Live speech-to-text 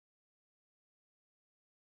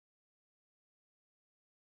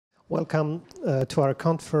Welcome to our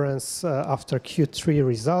conference after Q3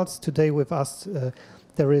 results. Today with us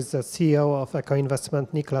there is the CEO of Echo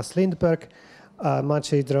Investment, Niklas Lindberg,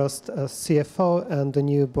 Maciej Drozd, CFO, and the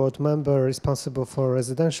new board member responsible for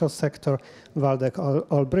residential sector, Waldek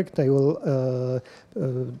Olbryk. They will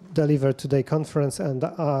deliver today's conference, and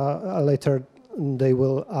later they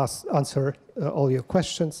will answer all your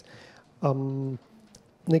questions.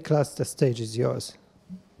 Niklas, the stage is yours.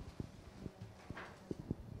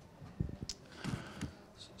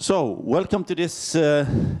 So, welcome to this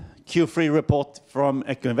Q3 report from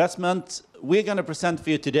Echo Investment. We're going to present for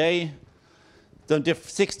you today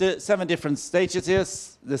the 7 different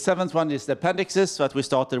stages. The 7th one is the appendixes that we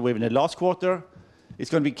started with in the last quarter. It's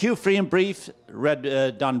going to be Q3 in brief,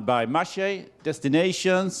 done by Maciej,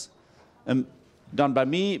 destinations, done by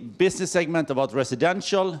me, business segment about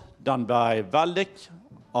residential, done by Waldek,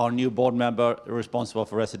 our new board member responsible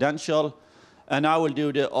for residential, and I will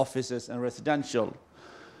do the offices and residential.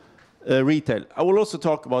 Retail. I will also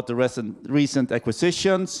talk about the recent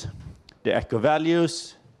acquisitions, the Echo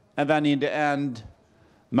values, and then in the end,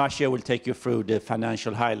 Maciej will take you through the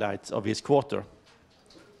financial highlights of his quarter.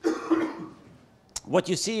 What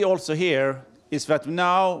you see also here is that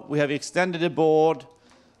now we have extended the board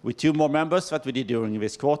with 2 more members that we did during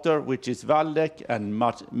this quarter, which is Waldek and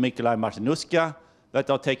Mikołaj Martynuska, that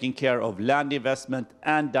are taking care of land investment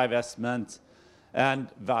and divestment, and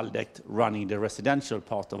Waldek running the residential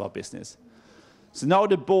part of our business. So now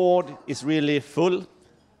the board is really full,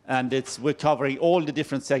 and we're covering all the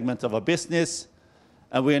different segments of our business,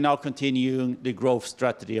 and we are now continuing the growth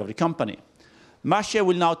strategy of the company. Maciej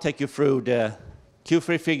will now take you through the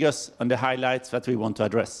Q3 figures and the highlights that we want to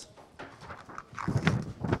address.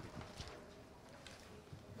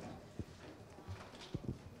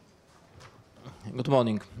 Good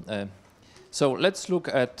morning. So let's look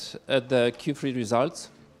at the Q3 results.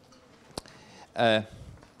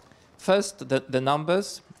 First, the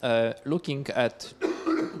numbers. Looking at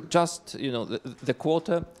just the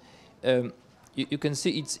quarter, you can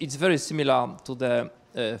see it's very similar to the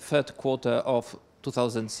third quarter of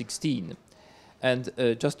 2016. And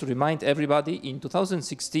just to remind everybody, in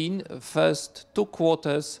 2016, first 2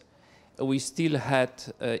 quarters, we still had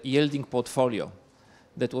a yielding portfolio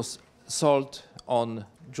that was sold on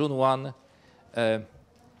June 1.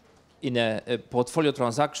 In a portfolio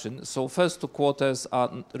transaction, so first 2 quarters are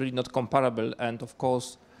really not comparable, and of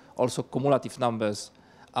course also cumulative numbers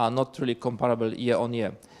are not really comparable year on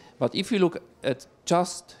year. But if you look at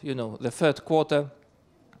just the third quarter,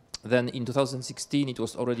 then in 2016 it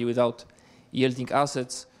was already without yielding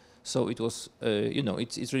assets, so it was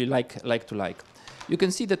it's really like to like. You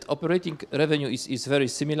can see that operating revenue is very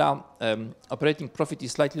similar. Operating profit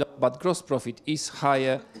is slightly lower, but gross profit is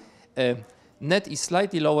higher. Net is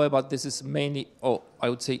slightly lower, but this is mainly, I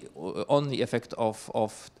would say, only effect of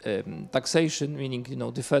taxation, meaning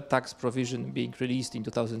deferred tax provision being released in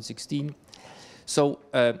 2016. So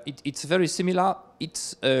it's very similar.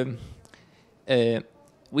 We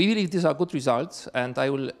believe these are good results, and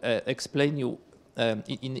I will explain you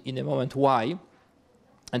in a moment why.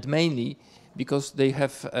 And mainly because they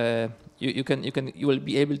have, you will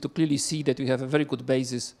be able to clearly see that we have a very good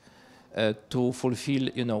basis to fulfill,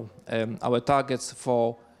 our targets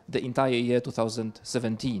for the entire year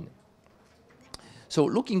 2017. So,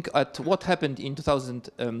 looking at what happened in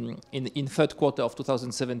third quarter of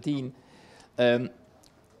 2017,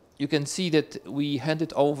 you can see that we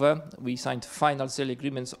signed final sale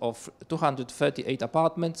agreements of 238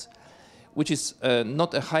 apartments, which is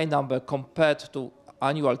not a high number compared to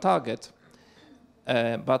annual target,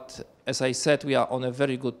 but as I said, we are on a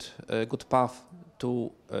very good path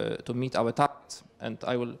to meet our targets, and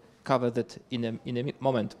I will cover that in a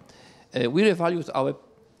moment. We revalued our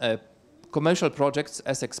commercial projects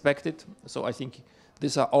as expected, so I think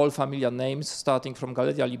these are all familiar names, starting from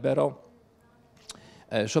Galeria Libero,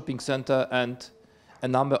 shopping center, and a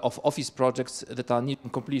number of office projects that are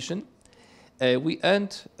nearing completion. We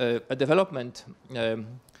earned a development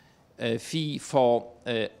fee for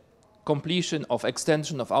completion of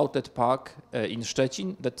extension of Outlet Park in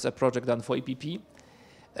Szczecin. That's a project done for EPP.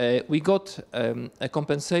 We got a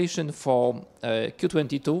compensation for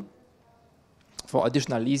Q22 for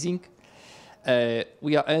additional leasing.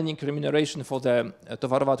 We are earning remuneration for the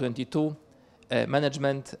Towarowa 22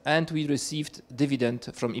 management, and we received dividend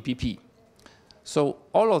from EPP. So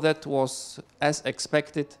all of that was as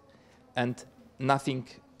expected and nothing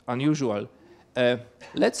unusual.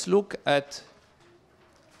 Let's look at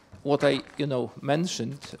what I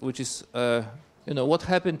mentioned, which is what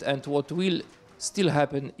happened and what will still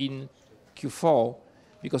happen in Q4,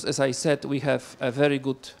 because as I said, we have a very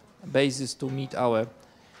good basis to meet our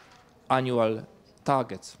annual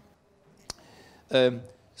targets. The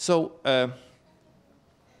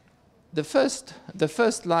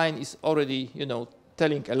first line is already,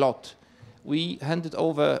 telling a lot. We handed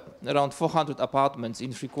over around 400 apartments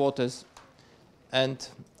in 3 quarters, and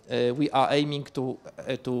we are aiming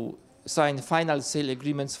to sign final sale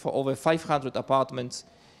agreements for over 500 apartments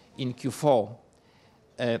in Q4.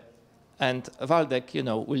 And Waldek,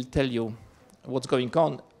 will tell you what's going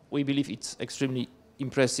on. We believe it's extremely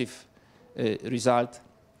impressive result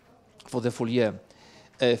for the full year.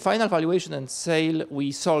 Final valuation and sale,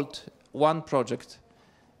 we sold 1 project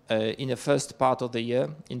in the first part of the year,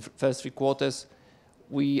 in first 3 quarters.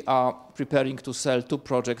 We are preparing to sell 2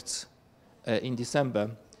 projects in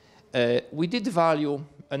December. We did value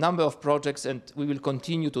a number of projects, and we will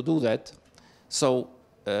continue to do that. So,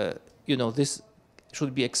 this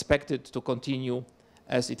should be expected to continue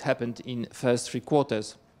as it happened in first 3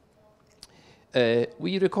 quarters.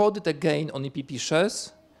 We recorded a gain on EPP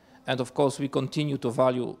shares, and of course we continue to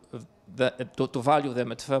value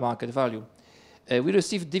them at fair market value. We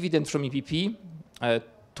received dividends from EPP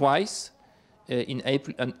twice in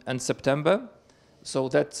April and September, so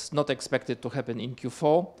that's not expected to happen in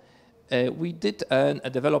Q4. We did earn a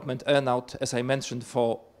development earnout, as I mentioned,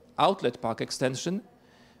 for Outlet Park extension,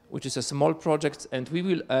 which is a small project, and we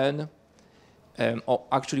will earn, or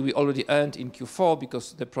actually we already earned in Q4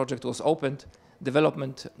 because the project was opened,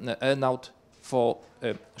 development earnout for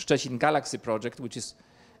Szczecin Galaxy project, which is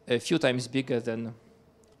a few times bigger than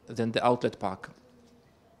the Outlet Park.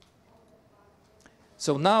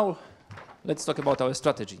 So now let's talk about our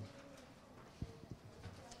strategy.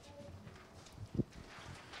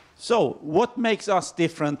 So what makes us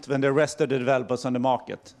different than the rest of the developers on the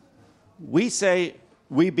market? We say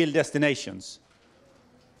we build destinations.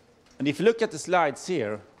 And if you look at the slides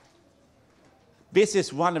here, this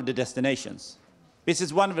is one of the destinations. This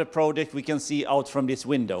is one of the projects we can see out from this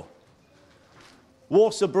window.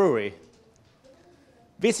 Warsaw Brewery.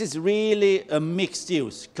 This is really a mixed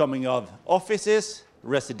use coming of offices,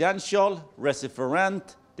 residential, residential for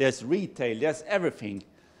rent, there's retail, there's everything.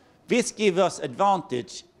 This gives us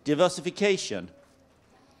advantage, diversification.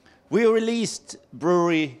 We released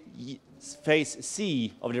brewery phase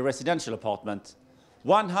C of the residential apartment,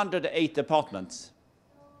 108 apartments.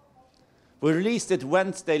 We released it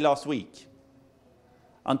Wednesday last week.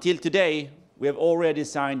 Until today, we have already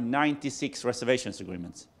signed 96 reservations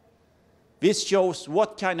agreements. This shows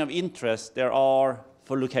what kind of interest there are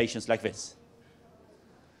for locations like this.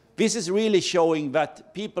 This is really showing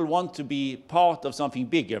that people want to be part of something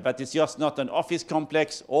bigger, that it's just not an office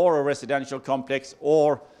complex or a residential complex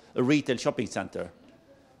or a retail shopping center.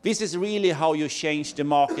 This is really how you change the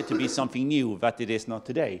market to be something new that it is not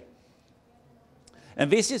today.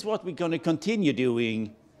 And this is what we're going to continue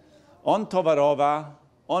doing on Towarowa,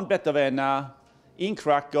 on Betowena, in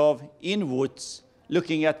Krakow, in Łódź,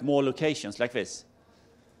 looking at more locations like this.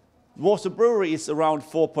 Warsaw Brewery is around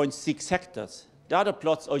 4.6 hectares. The other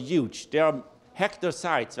plots are huge. They are hectare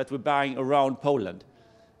sites that we're buying around Poland.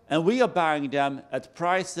 And we are buying them at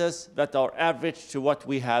prices that are average to what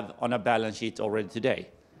we have on our balance sheet already today.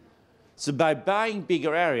 So by buying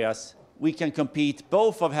bigger areas, we can compete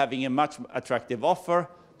both of having a much attractive offer,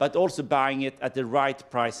 but also buying it at the right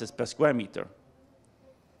prices per square meter.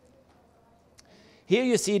 Here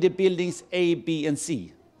you see the buildings A, B, and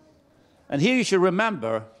C. And here you should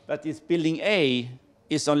remember that this building A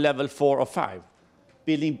is on level 4 or 5.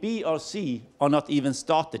 Building B or C are not even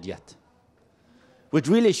started yet, which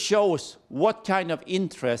really shows what kind of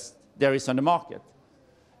interest there is on the market.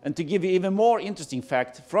 And to give you even more interesting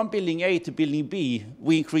fact, from building A to building B,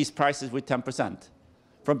 we increased prices with 10%.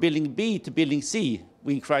 From building B to building C,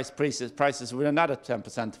 we increased prices with another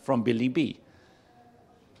 10% from building B.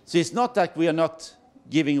 So it's not that we are not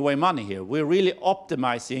giving away money here. We're really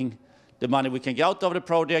optimizing the money we can get out of the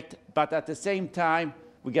project, but at the same time,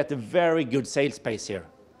 we get a very good sales pace here,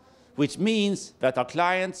 which means that our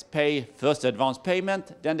clients pay first advance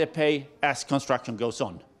payment, then they pay as construction goes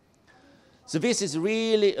on. So this is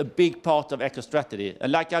really a big part of Echo strategy.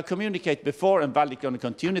 And like I communicated before, and Waldek is going to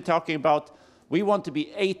continue talking about, we want to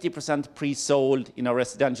be 80% pre-sold in our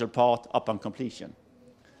residential part upon completion.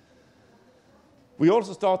 We're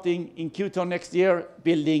also starting in Q2 next year,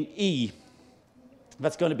 building E.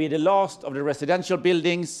 That's going to be the last of the residential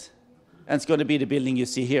buildings, and it's going to be the building you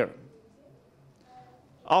see here.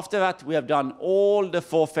 After that, we have done all the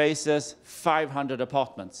 4 phases, 500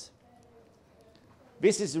 apartments.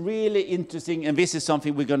 This is really interesting, and this is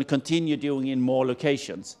something we're going to continue doing in more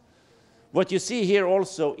locations. What you see here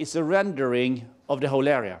also is a rendering of the whole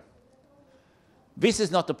area. This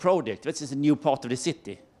is not a project, this is a new part of the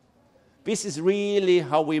city. This is really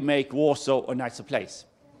how we make Warsaw a nicer place.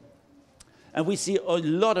 And we see a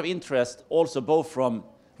lot of interest also both from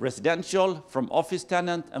residential, from office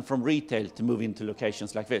tenant, and from retail to move into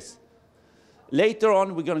locations like this. Later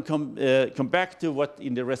on, we're going to come back to what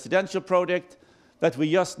in the residential project that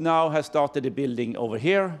we just now have started a building over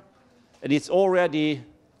here, and it's already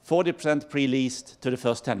 40% pre-leased to the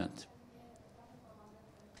first tenant.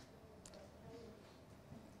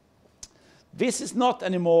 This is not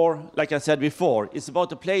anymore, like I said before, it's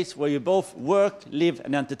about a place where you both work, live,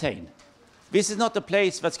 and entertain. This is not a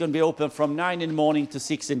place that's going to be open from 9 in the morning to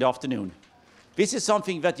 6 in the afternoon. This is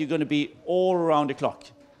something that you're going to be all around the clock,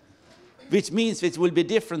 which means it will be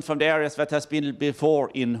different from the areas that has been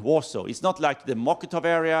before in Warsaw. It's not like the Mokotów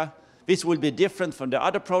area. This will be different from the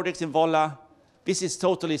other projects in Wola. This is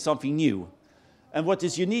totally something new. And what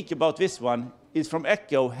is unique about this one is from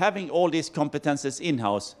Echo, having all these competences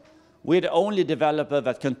in-house, we're the only developer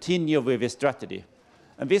that continue with this strategy.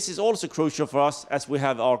 And this is also crucial for us as we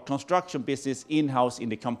have our construction business in-house in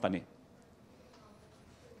the company.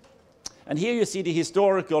 And here you see the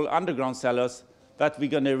historical underground cellars that we're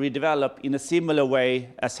going to redevelop in a similar way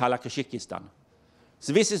as Halakashikistan.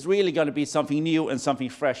 So this is really going to be something new and something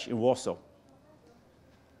fresh in Warsaw.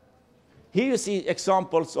 Here you see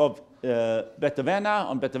examples of Betavena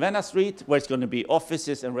on Betavena Street, where it's going to be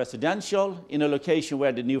offices and residential in a location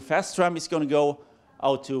where the new fast tram is going to go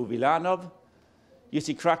out to Wilanów. You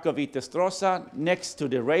see Krakow Strosa next to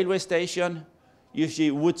the railway station. You see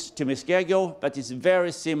Łódź Tymiskiego, but it's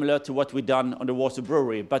very similar to what we've done on the Warsaw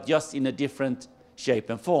Brewery, but just in a different shape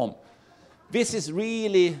and form. This is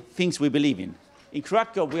really things we believe in. In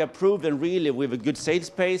Krakow, we have proven really with a good sales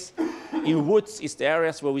pace. In Łódź, it's the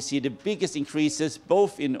areas where we see the biggest increases,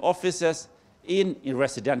 both in offices and in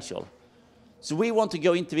residential. So we want to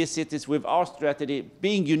go into these cities with our strategy,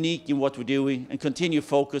 being unique in what we're doing, and continue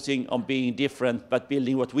focusing on being different, but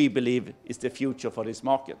building what we believe is the future for this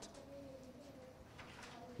market.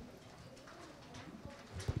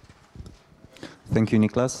 Thank you,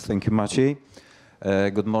 Niklas. Thank you, Maciej.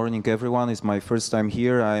 Good morning, everyone. It's my first time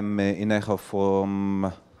here. I'm in Echo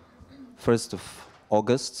from 1st of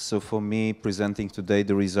August. So for me, presenting today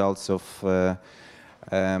the results of the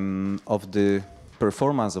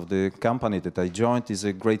performance of the company that I joined is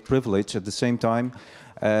a great privilege. At the same time,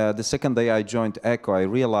 the second day I joined Echo, I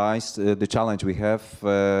realized the challenge we have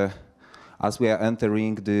as we are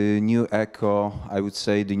entering the new Echo, I would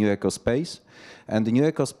say the new Echo space. And the new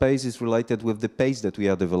Echo space is related with the pace that we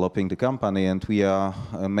are developing the company, and we are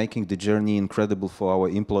making the journey incredible for our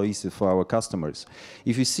employees and for our customers.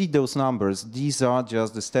 If you see those numbers, these are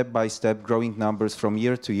just the step-by-step growing numbers from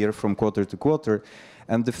year to year, from quarter to quarter.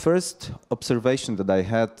 And the first observation that I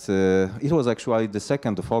had, it was actually the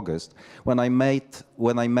 2nd of August, when I met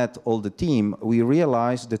all the team, we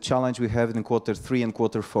realized the challenge we have in quarter 3 and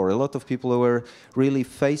quarter 4. A lot of people were really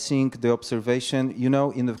facing the observation, you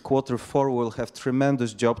know, in the quarter 4 we'll have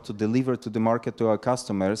tremendous job to deliver to the market, to our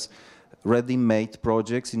customers, ready-made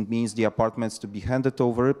projects. It means the apartments to be handed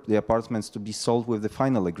over, the apartments to be sold with the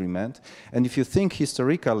final agreement. And if you think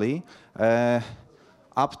historically,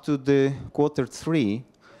 up to the quarter 3,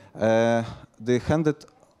 the handed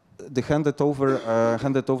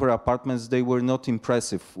over apartments, they were not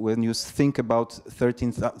impressive. When you think about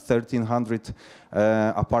 1,300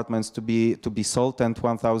 apartments to be sold and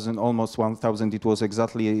 1,000, almost 1,000, it was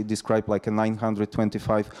exactly described like a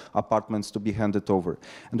 925 apartments to be handed over.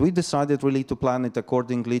 And we decided really to plan it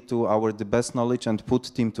accordingly to the best knowledge and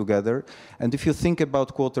put team together. And if you think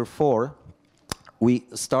about quarter 4, we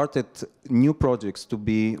started new projects to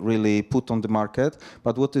be really put on the market,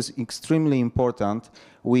 but what is extremely important,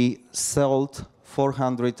 we sold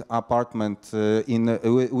 400 apartments.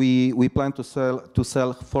 We plan to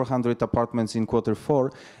sell 400 apartments in quarter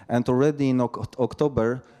 4, and already in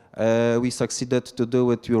October we succeeded to do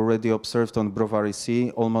what you already observed on Browary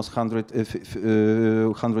C, almost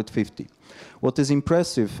 150. What is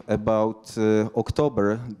impressive about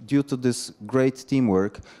October, due to this great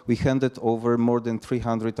teamwork, we handed over more than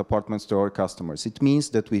 300 apartments to our customers. It means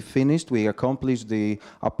that we accomplished the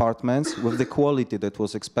apartments with the quality that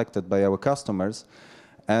was expected by our customers,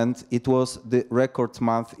 and it was the record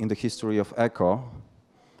month in the history of Echo,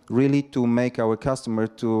 really to make our customer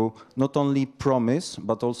to not only promise,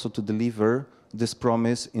 but also to deliver this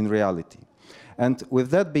promise in reality. And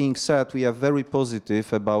with that being said, we are very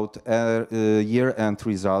positive about year-end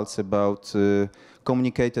results, about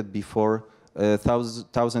communicated before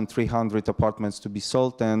 1,300 apartments to be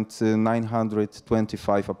sold and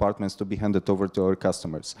 925 apartments to be handed over to our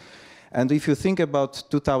customers. And if you think about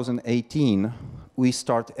 2018, we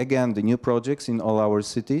start again the new projects in all our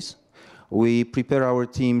cities. We prepare our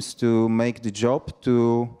teams to make the job,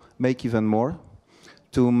 to make even more,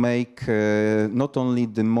 to make not only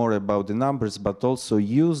the more about the numbers, but also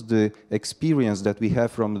use the experience that we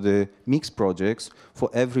have from the mixed projects for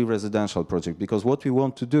every residential project. Because what we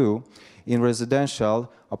want to do in residential,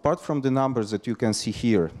 apart from the numbers that you can see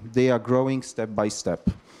here, they are growing step by step.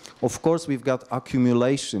 Of course, we've got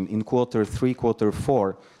accumulation in Q3,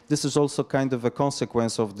 Q4. This is also kind of a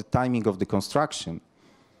consequence of the timing of the construction,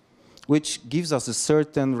 which gives us a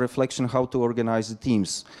certain reflection how to organize the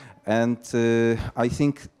teams. And I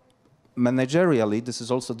think managerially, this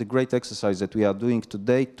is also the great exercise that we are doing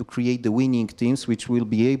today to create the winning teams which will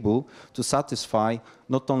be able to satisfy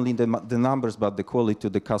not only the numbers but the quality to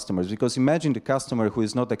the customers. Because imagine the customer who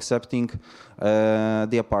is not accepting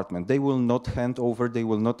the apartment. They will not hand over, they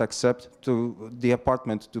will not accept to the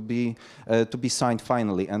apartment to be signed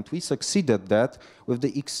finally. And we succeeded that with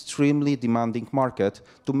the extremely demanding market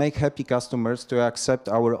to make happy customers to accept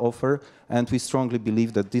our offer, and we strongly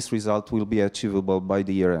believe that this result will be achievable by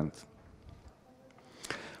the year end.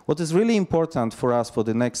 What is really important for us for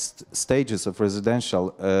the next stages of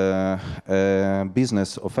residential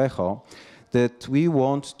business of Echo, that we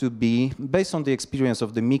want to be, based on the experience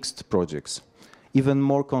of the mixed projects, even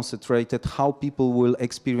more concentrated how people will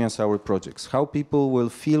experience our projects, how people will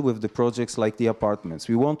feel with the projects like the apartments.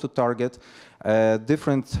 We want to target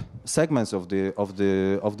different segments of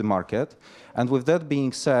the market, and with that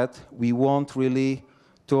being said, we want really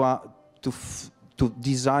to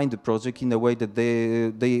design the project in a way that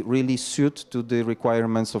they really suit to the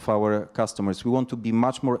requirements of our customers. We want to be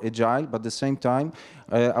much more agile, but at the same time,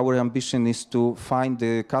 our ambition is to find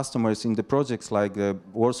the customers in the projects like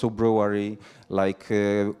Warsaw Brewery, like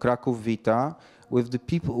Kraków Vita,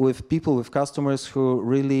 with customers who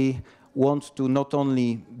really want to not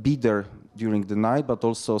only be there during the night, but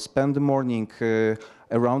also spend the morning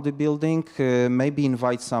around the building, maybe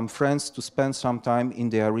invite some friends to spend some time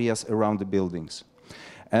in the areas around the buildings.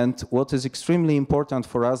 And what is extremely important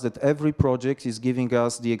for us, that every project is giving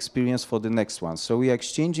us the experience for the next one. So we are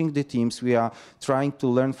exchanging the teams, we are trying to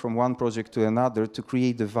learn from one project to another to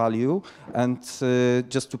create the value and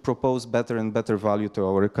just to propose better and better value to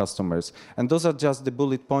our customers. And those are just the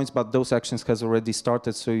bullet points, but those actions has already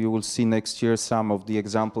started, so you will see next year some of the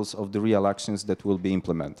examples of the real actions that will be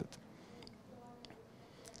implemented.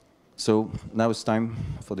 So now it's time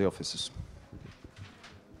for the offices.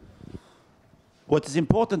 What is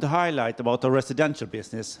important to highlight about our residential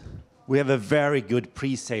business, we have a very good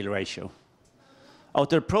pre-sale ratio.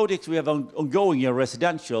 Out of the projects we have ongoing in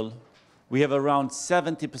residential, we have around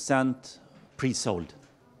 70% pre-sold.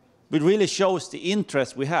 It really shows the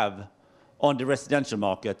interest we have on the residential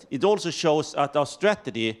market. It also shows that our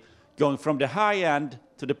strategy going from the high end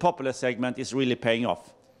to the popular segment is really paying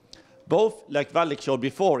off. Both, like Valek showed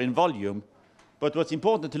before, in volume, but what's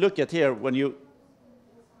important to look at here when you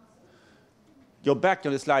go back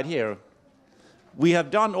on the slide here, we have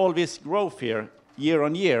done all this growth here year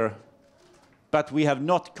on year, but we have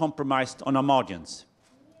not compromised on our margins.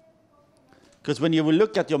 Because when you will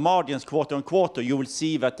look at your margins quarter on quarter, you will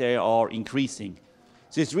see that they are increasing.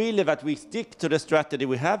 So it's really that we stick to the strategy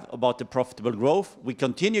we have about the profitable growth. We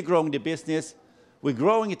continue growing the business. We're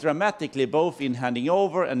growing it dramatically, both in handing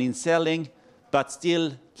over and in selling, but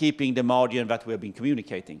still keeping the margin that we have been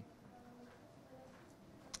communicating.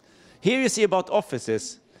 Here you see about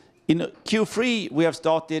offices. In Q3, we have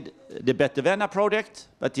started the Betevena project.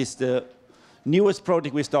 That is the newest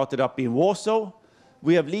project we started up in Warsaw.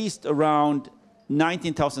 We have leased around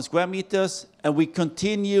 19,000 square meters, and we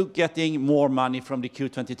continue getting more money from the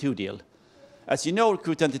Q22 deal. As you know, the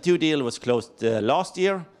Q22 deal was closed last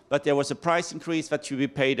year, but there was a price increase that should be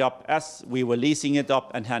paid up as we were leasing it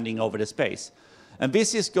up and handing over the space. And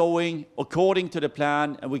this is going according to the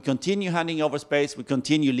plan, and we continue handing over space, we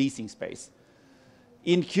continue leasing space.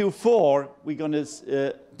 In Q4, we're going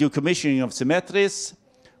to do commissioning of Symmetris.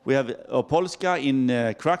 We have Opolska in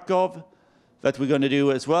Krakow that we're going to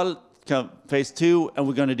do as well, phase 2, and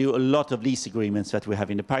we're going to do a lot of lease agreements that we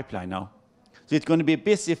have in the pipeline now. So it's going to be a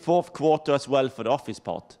busy fourth quarter as well for the office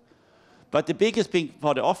part. But the biggest thing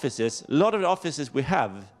for the offices, a lot of the offices we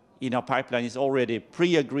have in our pipeline is already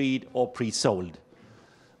pre-agreed or pre-sold,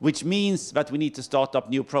 which means that we need to start up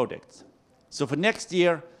new projects. So for next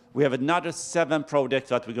year, we have another 7 projects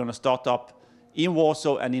that we're going to start up in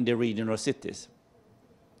Warsaw and in the regional cities.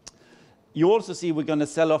 You also see we're going to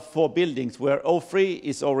sell off 4 buildings where O3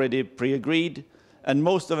 is already pre-agreed, and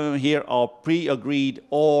most of them here are pre-agreed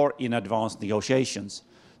or in advanced negotiations.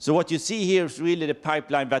 So what you see here is really the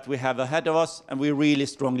pipeline that we have ahead of us, and we really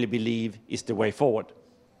strongly believe is the way forward.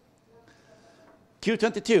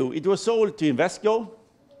 Q22, it was sold to Invesco.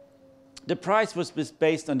 The price was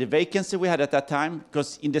based on the vacancy we had at that time,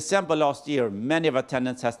 because in December last year, many of our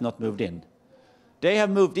tenants has not moved in. They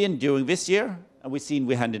have moved in during this year, and we've seen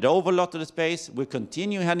we handed over a lot of the space. We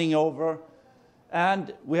continue handing over,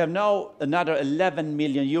 and we have now another 11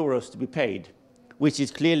 million euros to be paid, which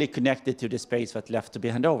is clearly connected to the space that's left to be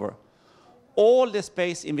handed over. All the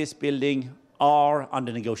space in this building are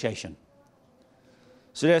under negotiation.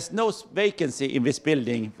 So there's no vacancy in this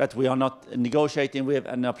building that we are not negotiating with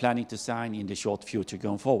and are planning to sign in the short future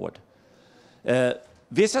going forward.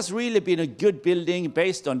 This has really been a good building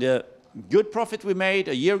based on the good profit we made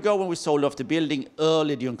a year ago when we sold off the building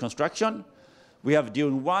early during construction. We have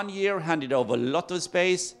during 1 year handed over a lot of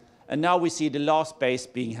space, and now we see the last space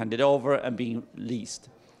being handed over and being leased.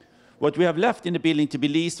 What we have left in the building to be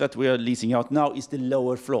leased that we are leasing out now is the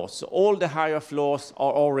lower floors. So all the higher floors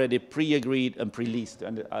are already pre-agreed and pre-leased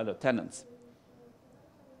to other tenants.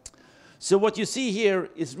 So what you see here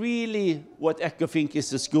is really what Echo think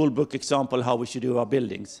is a school book example how we should do our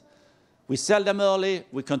buildings. We sell them early,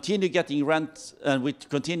 we continue getting rent, and we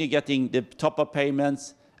continue getting the top-up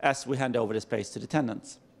payments as we hand over the space to the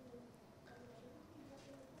tenants.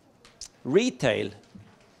 Retail,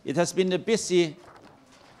 it has been a busy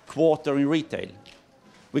quarter in retail.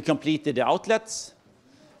 We completed the outlets,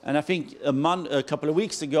 and I think a couple of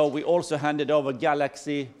weeks ago we also handed over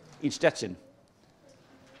Galaxy in Stettin.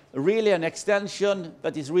 Really an extension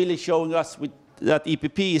that is really showing us that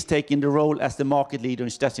EPP is taking the role as the market leader in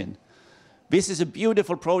Stettin. This is a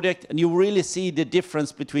beautiful project, and you really see the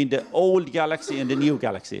difference between the old Galaxy and the new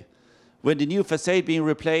Galaxy. When the new facade being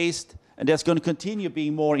replaced, and there's going to continue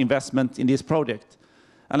being more investment in this project.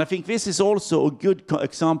 And I think this is also a good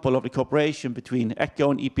example of the cooperation between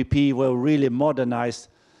Echo and EPP, where we really modernize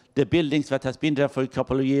the buildings that has been there for a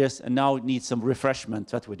couple of years and now need some refreshment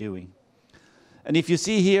that we're doing. And if you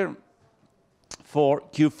see here, for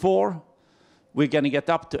Q4, we're going to get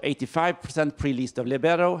up to 85% pre-leased of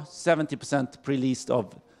Libero, 70% pre-leased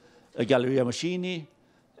of Galleria Machini,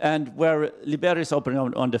 and where Libero is opening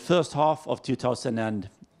on the first half of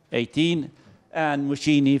 2018, and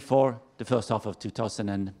Machini for the first half of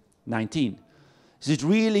 2019. So it's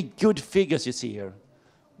really good figures you see here.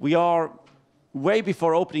 We are way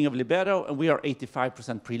before opening of Libero, and we are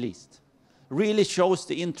 85% pre-leased. Really shows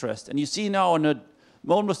the interest. And you see now on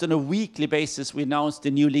almost on a weekly basis, we announce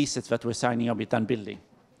the new leases that we're signing up with that building.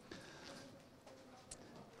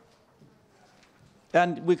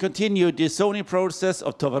 And we continue the zoning process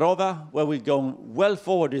of Tovarova, where we're going well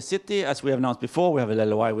forward with the city. As we have announced before, we have a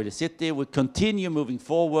LOI with the city. We continue moving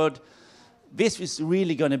forward. This is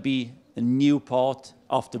really going to be a new part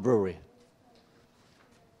of the brewery.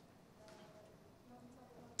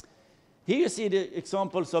 Here you see the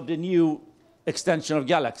examples of the new extension of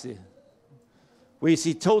Galaxy. We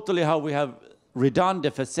see totally how we have redone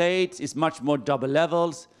the facades. It's much more double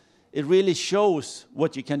levels. It really shows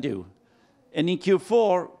what you can do. And in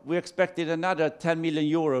Q4, we expected another 10 million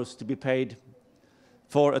euros to be paid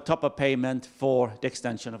for a top-up payment for the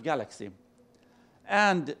extension of Galaxy.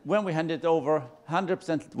 And when we handed over,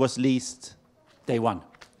 100% was leased day one.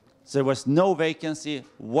 So there was no vacancy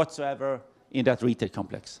whatsoever in that retail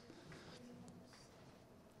complex.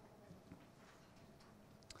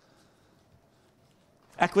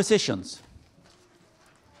 Acquisitions.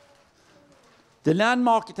 The land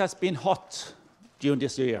market has been hot during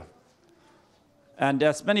this year. And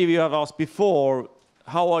as many of you have asked before,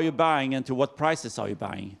 how are you buying and to what prices are you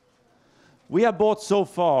buying? We have bought so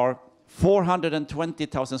far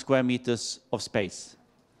 420,000 square meters of space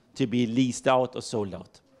to be leased out or sold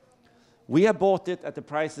out. We have bought it at the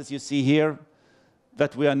prices you see here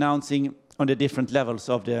that we are announcing on the different levels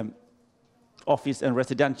of the office and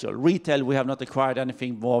residential. Retail, we have not acquired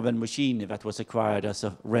anything more than Machine that was acquired as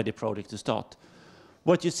a ready product to start.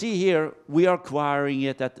 What you see here, we are acquiring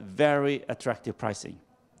it at very attractive pricing.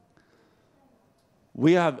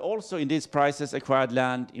 We have also in these prices acquired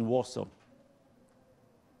land in Warsaw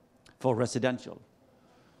for residential.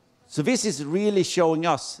 So this is really showing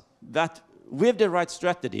us that with the right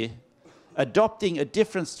strategy, adopting a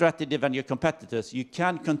different strategy than your competitors, you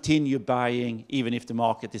can continue buying even if the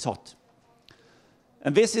market is hot.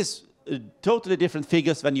 And this is totally different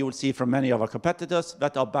figures than you will see from many of our competitors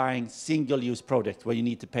that are buying single-use products where you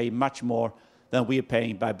need to pay much more than we are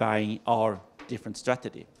paying by buying our different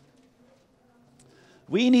strategy.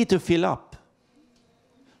 We need to fill up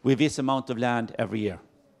with this amount of land every year.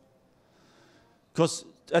 Because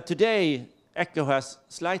today, Echo has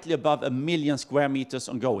slightly above 1 million square meters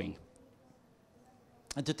ongoing.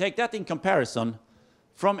 And to take that in comparison,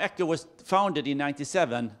 from Echo was founded in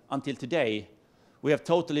 1997 until today, we have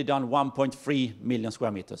totally done 1.3 million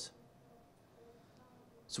square meters.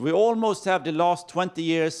 So we almost have the last 20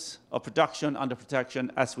 years of production under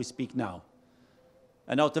protection as we speak now.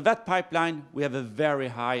 And out of that pipeline, we have a very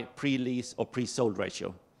high pre-lease or pre-sold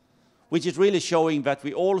ratio, which is really showing that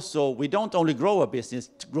we don't only grow our business,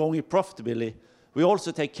 growing it profitably, we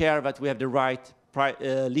also take care that we have the right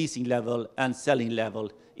leasing level and selling level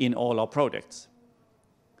in all our projects.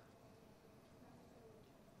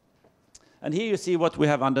 And here you see what we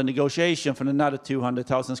have under negotiation for another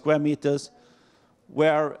 200,000 square meters,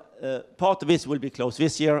 where part of this will be closed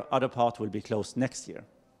this year, other part will be closed next year.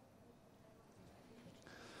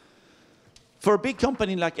 For a big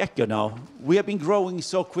company like Echo now, we have been growing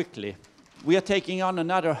so quickly. We are taking on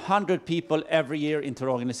another 100 people every year into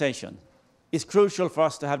our organization. It's crucial for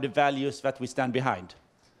us to have the values that we stand behind.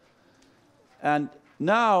 And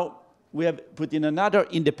now we have put in another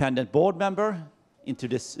independent board member into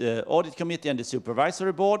this audit committee and the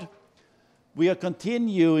supervisory board. We are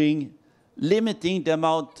continuing limiting the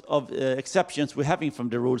amount of exceptions we're having from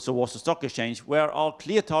the rules of Warsaw Stock Exchange, where our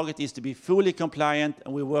clear target is to be fully compliant,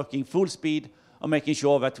 and we're working full speed on making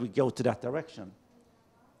sure that we go to that direction.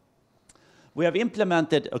 We have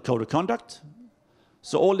implemented a code of conduct,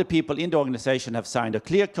 so all the people in the organization have signed a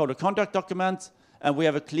clear code of conduct document, and we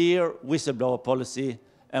have a clear whistleblower policy,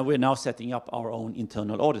 and we're now setting up our own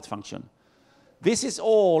internal audit function. This is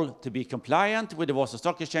all to be compliant with the Warsaw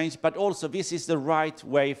Stock Exchange, but also this is the right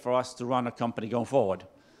way for us to run a company going forward.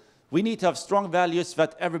 We need to have strong values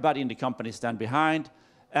that everybody in the company stand behind,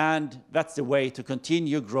 and that's the way to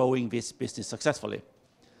continue growing this business successfully.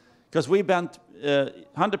 Because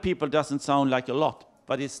 100 people doesn't sound like a lot,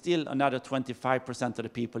 but it's still another 25% of the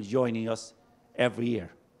people joining us every year.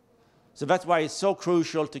 So that's why it's so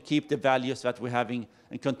crucial to keep the values that we're having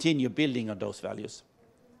and continue building on those values.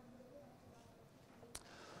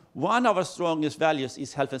 One of our strongest values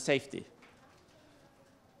is health and safety.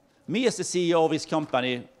 Me as the CEO of this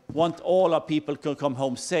company want all our people to come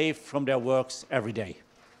home safe from their works every day.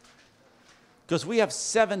 Because we have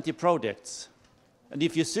 70 projects, and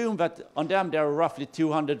if you assume that on them there are roughly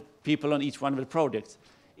 200 people on each one of the projects,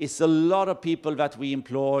 it's a lot of people that we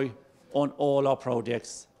employ on all our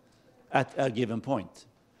projects at a given point.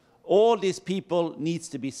 All these people need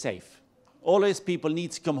to be safe. All these people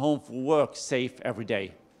need to come home from work safe every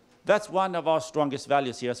day. That's one of our strongest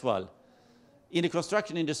values here as well. In the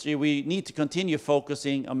construction industry, we need to continue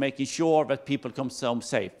focusing on making sure that people come home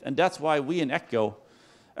safe. And that's why we in Echo,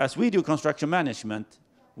 as we do construction management,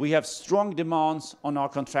 we have strong demands on our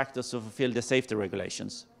contractors to fulfill the safety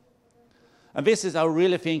regulations. And this is, I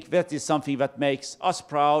really think, that is something that makes us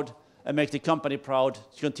proud and makes the company proud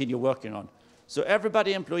to continue working on. So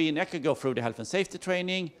everybody employee in Echo go through the health and safety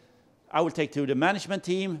training. I will take to the management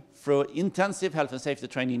team through intensive health and safety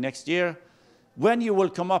training next year. When you will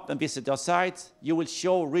come up and visit our sites, you will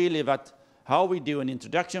show really that how we do an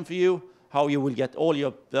introduction for you, how you will get all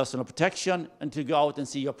your personal protection, and to go out and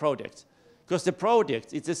see your projects. Because the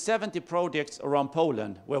projects, it's the 70 projects around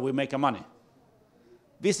Poland where we make our money.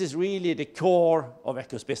 This is really the core of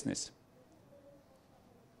Echo's business.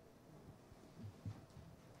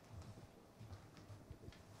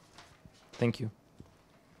 Thank you.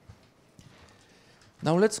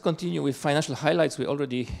 Now let's continue with financial highlights. We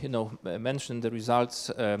already, mentioned the results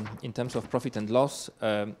in terms of profit and loss,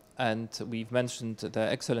 and we've mentioned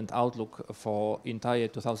the excellent outlook for entire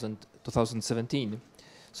 2017.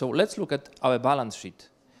 So let's look at our balance sheet.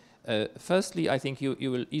 Firstly, I think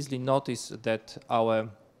you will easily notice that our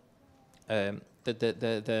the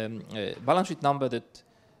balance sheet number that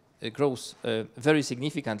grows very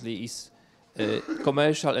significantly is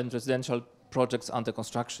commercial and residential projects under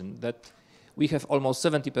construction. That we have almost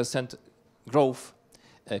 70% growth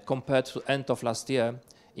compared to end of last year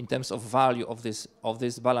in terms of value of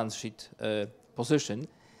this balance sheet position,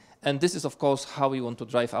 and this is of course how we want to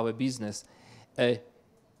drive our business.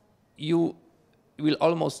 You will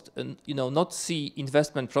almost not see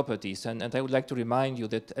investment properties, and I would like to remind you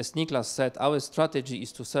that, as Niklas said, our strategy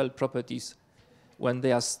is to sell properties when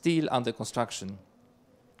they are still under construction,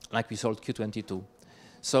 like we sold Q22.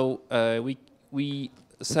 So we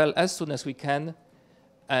sell as soon as we can,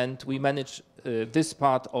 and we manage this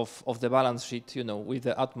part of the balance sheet, with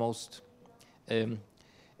the utmost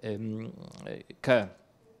care.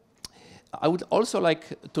 I would also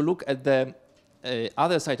like to look at the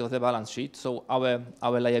other side of the balance sheet, so our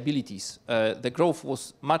liabilities. The growth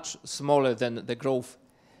was much smaller than the growth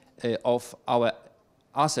of our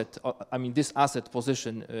asset. This asset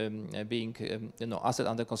position being asset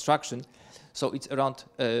under construction. So it's around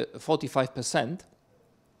 45%.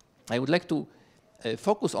 I would like to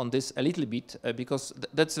focus on this a little bit because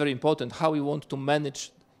that's very important. How we want to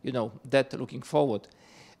manage, debt looking forward.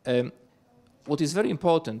 what is very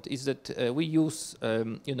important is that we use,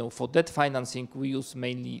 for debt financing, we use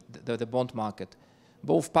mainly the bond market,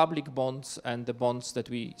 both public bonds and the bonds that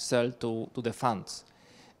we sell to the funds.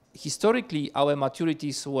 Historically, our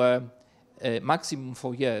maturities were maximum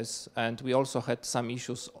 4 years, and we also had some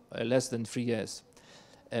issues less than 3 years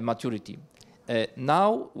maturity.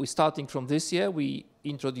 Now, we're starting from this year, we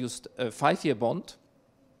introduced a 5-year bond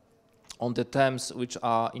on the terms which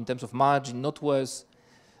are, in terms of margin, not worse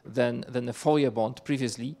than a 4-year bond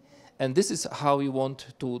previously. And this is how we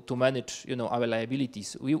want to manage, our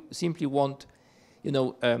liabilities. We simply want,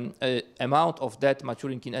 amount of debt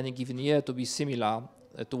maturing in any given year to be similar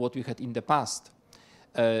to what we had in the past.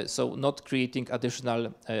 So not creating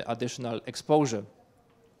additional exposure.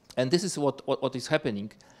 And this is what is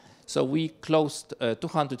happening. So we closed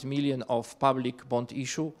 200 million of public bond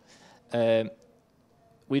issue.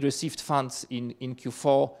 We received funds in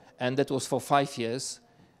Q4, and that was for 5 years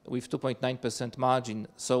with 2.9% margin.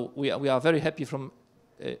 So we are very happy from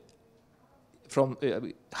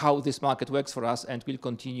how this market works for us, and we'll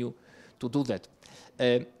continue to do that.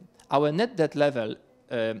 Our net debt level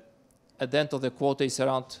at the end of the quarter is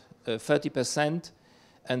around 30%,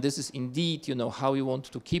 and this is indeed, how we want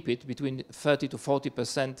to keep it between 30 to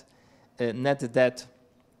 40% net debt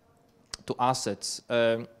to assets.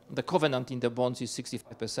 The covenant in the bonds is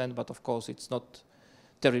 65%, but of course it's not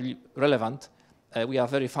terribly relevant. We are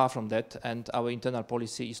very far from that, and our internal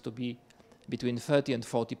policy is to be between 30 and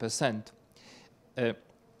 40%.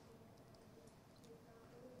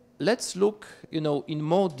 Let's look, in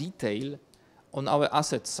more detail on our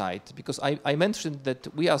asset side, because I mentioned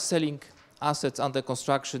that we are selling assets under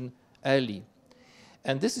construction early,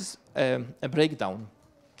 and this is a breakdown.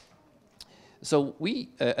 So we,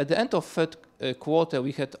 at the end of third quarter,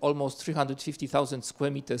 we had almost 350,000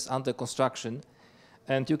 square meters under construction,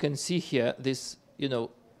 and you can see here this,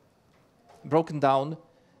 broken down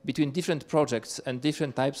between different projects and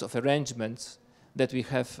different types of arrangements that we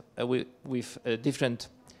have with different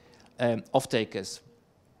off-takers.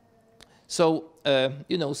 So,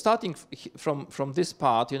 starting from this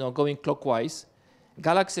part, going clockwise,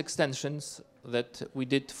 Galaxy extensions that we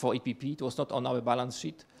did for EPP, it was not on our balance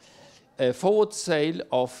sheet. Forward sale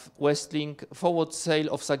of Westlink, forward sale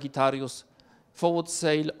of Sagittarius, forward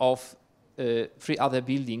sale of 3 other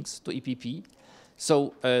buildings to EPP.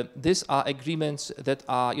 So these are agreements that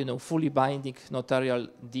are, fully binding notarial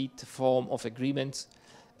deed form of agreements.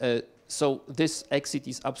 So this exit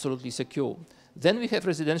is absolutely secure. Then we have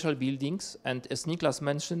residential buildings, and as Niklas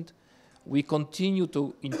mentioned, we continue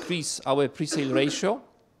to increase our pre-sale ratio.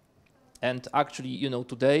 And actually,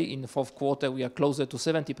 today in the fourth quarter, we are closer to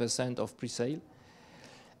 70% of pre-sale.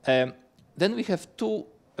 Then we have two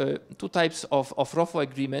types of ROFO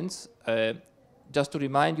agreements. Just to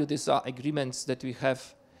remind you, these are agreements that we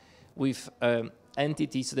have with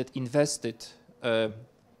entities that invested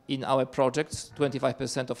in our projects,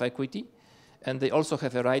 25% of equity. And they also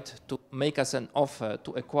have a right to make us an offer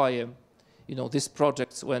to acquire, these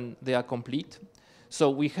projects when they are complete.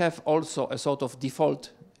 So we have also a sort of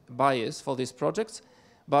default buyers for these projects.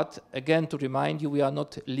 But again, to remind you, we are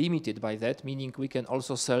not limited by that, meaning we can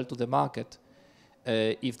also sell to the market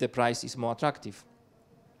if the price is more attractive.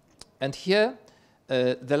 And here,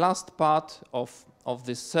 the last part of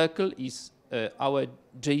this circle is our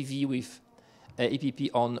JV with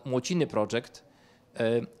EPP on Młociny project.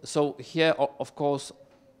 So here, of course,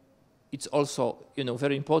 it's also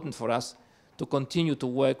very important for us to continue to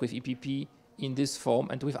work with EPP in this form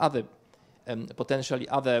and with other potentially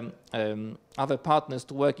other partners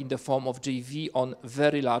to work in the form of JV on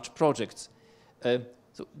very large projects.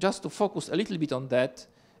 So just to focus a little bit on that,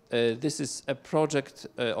 this is a project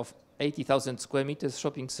of 80,000 square meters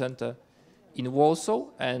shopping center in Warsaw,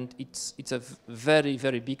 and it's a very,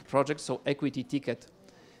 very big project, so equity ticket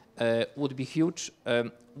would be huge.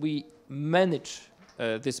 We manage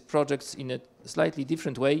these projects in a slightly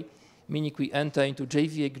different way, meaning we enter into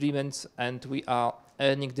JV agreements and we are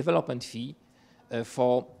earning development fee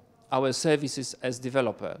for our services as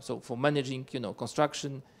developer. So for managing,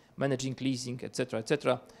 construction, managing leasing, etc.,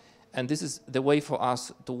 etc. And this is the way for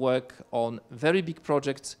us to work on very big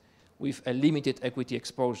projects with a limited equity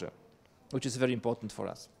exposure, which is very important for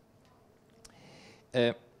us.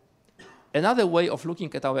 Another way of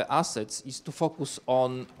looking at our assets is to focus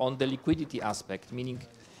on the liquidity aspect, meaning,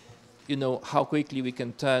 how quickly we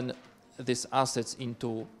can turn these assets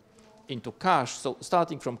into cash. So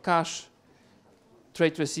starting from cash,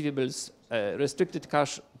 trade receivables, restricted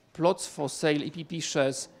cash, plots for sale, EPP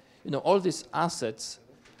shares, all these assets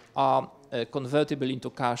are convertible into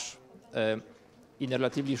cash in a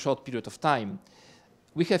relatively short period of time.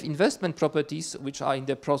 We have investment properties which are in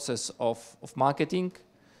the process of marketing,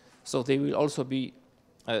 so they will also be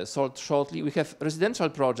sold shortly. We have residential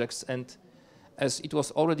projects, and as it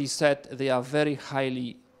was already said, they are very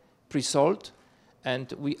highly pre-sold,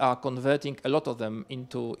 and we are converting a lot of them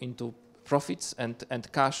into profits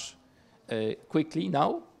and cash quickly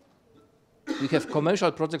now. We have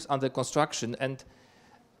commercial projects under construction, and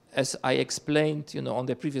as I explained, on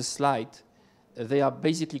the previous slide, they are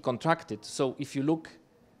basically contracted. So if you look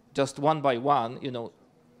just one by one,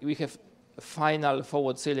 we have a final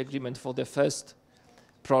forward sale agreement for the first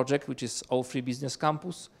project, which is O3 Business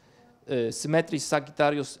Campus. Symmetry,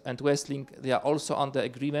 Sagittarius, and Westlink, they are also under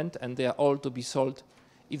agreement, and they are all to be sold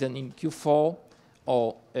either in Q4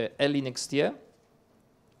 or early next year.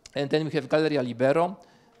 And then we have Galleria Libero.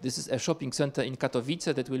 This is a shopping center in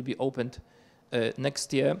Katowice that will be opened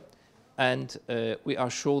next year, and we are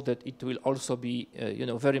sure that it will also be,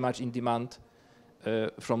 very much in demand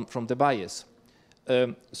from the buyers.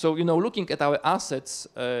 So, looking at our assets,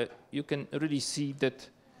 you can really see that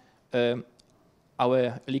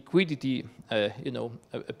our liquidity,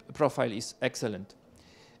 profile is excellent.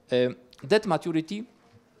 Debt maturity,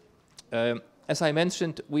 as I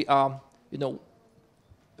mentioned, we are,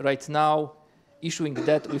 right now issuing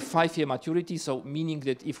debt with 5-year maturity, so meaning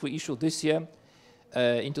that if we issue this year,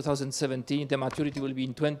 in 2017, the maturity will be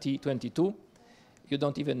in 2022. You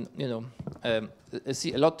don't even,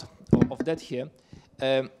 see a lot of debt here.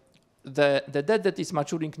 The debt that is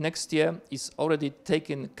maturing next year is already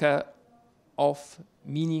taken care of,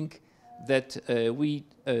 meaning that we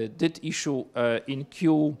did issue in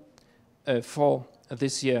Q4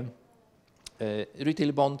 this year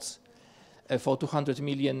retail bonds for 200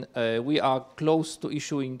 million. We are close to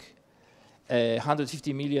issuing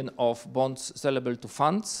 150 million of bonds sellable to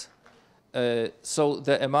funds. So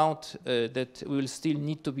the amount that we will still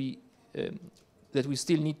need to be that we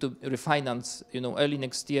still need to refinance, early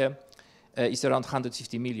next year, is around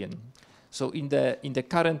 150 million. So in the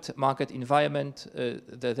current market environment,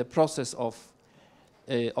 the process of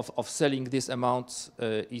selling these amounts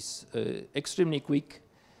is extremely quick.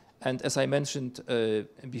 And as I mentioned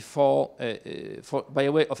before, by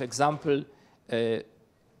way of example,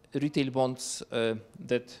 retail bonds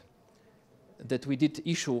that we did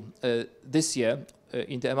issue this year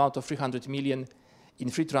in the amount of 300 million in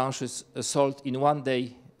 3 tranches sold in 1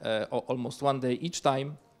 day, or almost 1 day each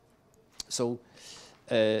time. So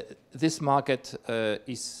this market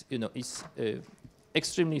is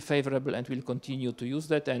extremely favorable, and we'll continue to use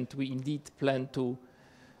that. And we indeed plan to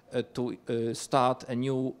start a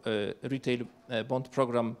new retail bond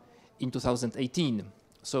program in 2018.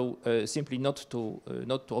 So simply not to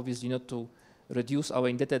reduce our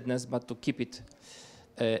indebtedness, but to keep it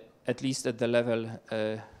at least at the level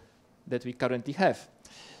that we currently have.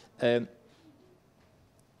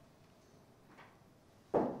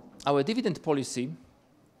 Our dividend policy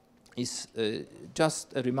is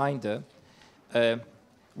just a reminder.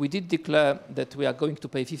 We did declare that we are going to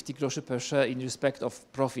pay 50 groszy per share in respect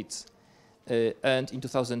of profits earned in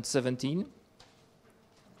 2017.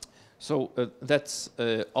 So that's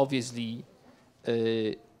obviously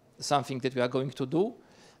something that we are going to do.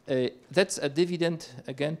 That's a dividend,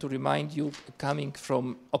 again, to remind you, coming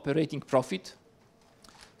from operating profit.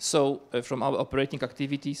 So from our operating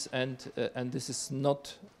activities, and this is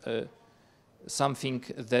not something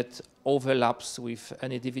that overlaps with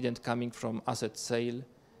any dividend coming from asset sale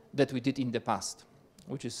that we did in the past,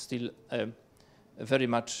 which is still very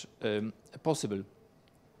much possible.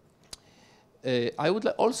 I would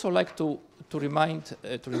also like to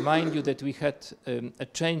remind you that we had a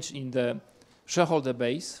change in the shareholder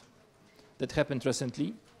base that happened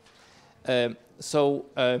recently.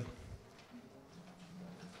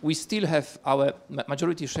 We still have our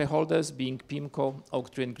majority shareholders, being PIMCO,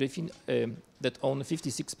 Oaktree, and Griffin, that own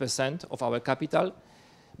 56% of our capital,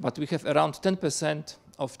 but we have around 10%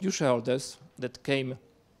 of new shareholders that came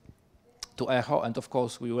to ECHO, and of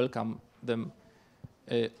course we welcome them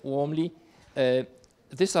warmly.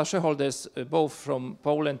 These are shareholders both from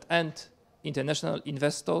Poland and international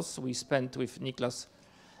investors. We spent with Niklas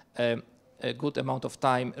a good amount of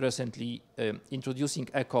time recently introducing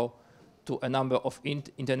ECHO to a number of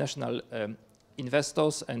international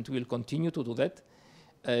investors, and we'll continue to do that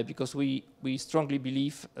because we strongly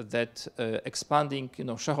believe that expanding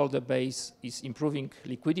shareholder base is improving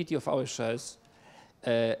liquidity of our shares,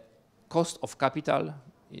 cost of capital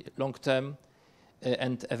long term,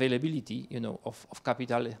 and availability of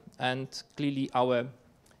capital, and clearly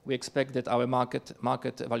we expect that our market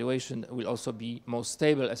valuation will also be more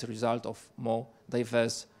stable as a result of more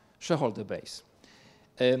diverse shareholder base.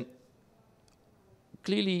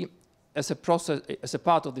 Clearly, as a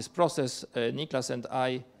part of this process, Niklas and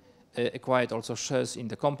I acquired also shares in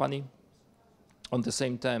the company on the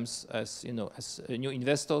same terms as new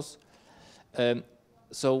investors.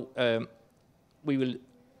 So we will,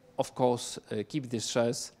 of course, keep these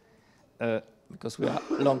shares because we are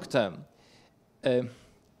long term.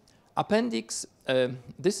 Appendix.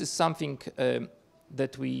 This is something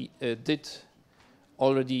that we did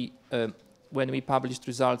already when we published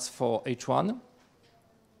results for H1.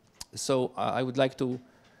 So I would like to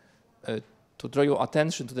draw your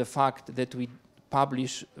attention to the fact that we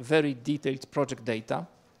publish very detailed project data.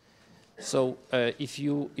 So if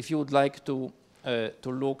you would like to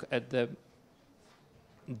look at the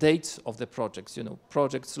dates of the projects,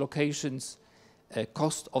 projects, locations,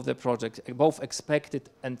 cost of the project, both expected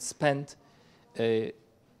and spent,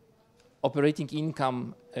 operating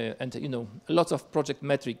income, and lots of project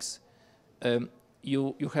metrics.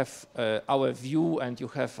 You have our view and you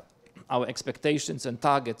have our expectations and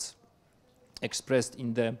targets expressed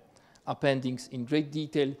in the appendix in great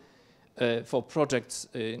detail for projects,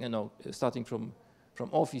 starting from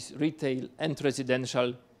office, retail, and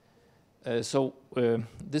residential. So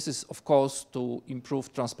this is, of course, to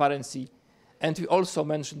improve transparency. And we also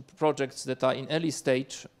mentioned projects that are in early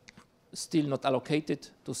stage, still not allocated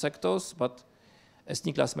to sectors, but as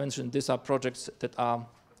Niklas mentioned, these are projects that are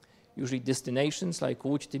usually destinations, like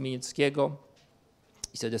Łódź Tymienieckiego.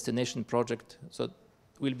 It's a destination project, so it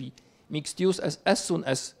will be mixed use. As soon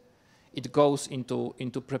as it goes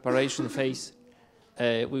into preparation phase,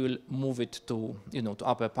 we will move it to to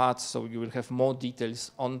upper parts, so you will have more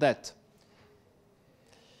details on that.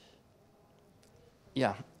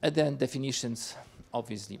 Yeah, and then definitions,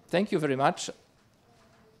 obviously. Thank you very much.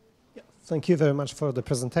 Yeah, thank you very much for the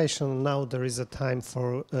presentation. Now there is a time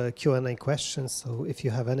for Q&A questions. So if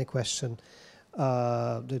you have any question,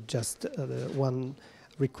 just one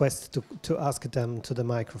request to ask them to the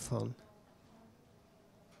microphone.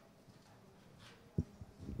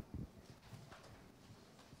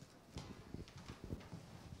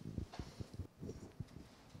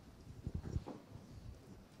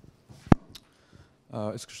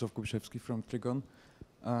 It's Krzysztof Kubiszewski from Trigon.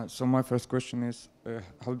 So my first question is,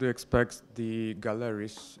 how do you expect the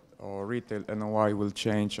galleries or retail NOI will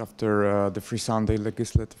change after the Free Sunday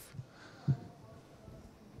legislative?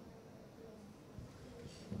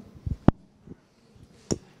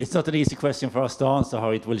 It's not an easy question for us to answer how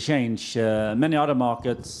it will change. Many other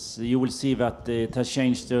markets, you will see that it has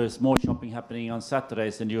changed. There's more shopping happening on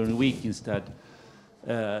Saturdays and during the week instead.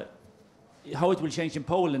 How it will change in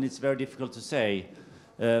Poland, it's very difficult to say.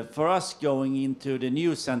 For us, going into the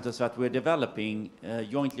new centers that we're developing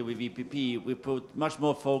jointly with VPP, we put much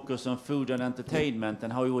more focus on food and entertainment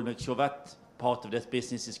and how we will make sure that part of this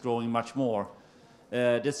business is growing much more.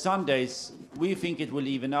 The Sundays, we think it will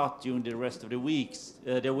even out during the rest of the weeks.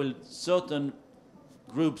 There will certain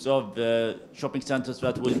groups of shopping centers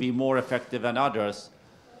that will be more effective than others,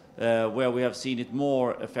 where we have seen it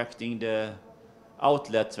more affecting the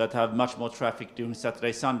outlets that have much more traffic during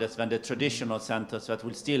Saturday, Sundays than the traditional centers that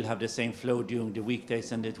will still have the same flow during the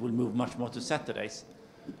weekdays, and it will move much more to Saturdays.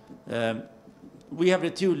 We have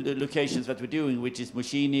the two locations that we're doing, which is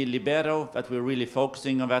Mucini, Libero, that we're really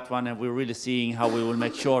focusing on that one, and we're really seeing how we will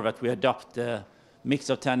make sure that we adopt the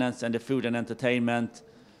mix of tenants and the food and entertainment,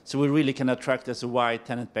 so we really can attract as a wide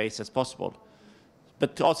tenant base as possible.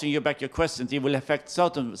 But to answer your questions, it will affect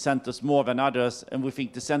certain centers more than others, and we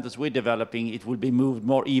think the centers we're developing, it will be moved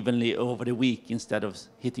more evenly over the week instead of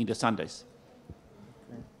hitting the Sundays.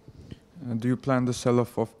 Okay. Do you plan the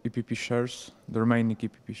sell-off of EPP shares, the remaining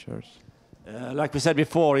EPP shares? Like we said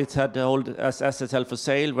before, it's had the old assets held for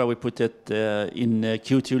sale, where we put it in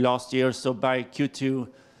Q2 last year. So by Q2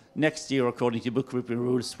 next year, according to bookkeeping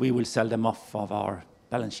rules, we will sell them off of our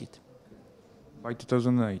balance sheet. By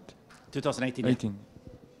 2008? 2018. 18.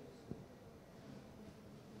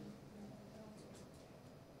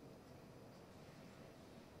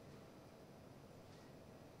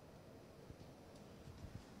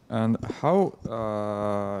 And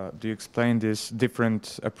how do you explain this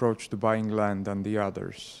different approach to buying land than the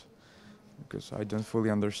others? Because I don't fully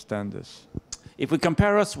understand this. If we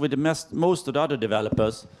compare us with most of the other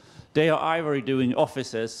developers, they are either doing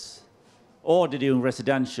offices, or they're doing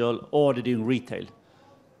residential, or they're doing retail.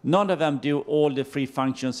 None of them do all the three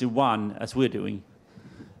functions in one, as we're doing.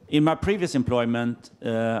 In my previous employment,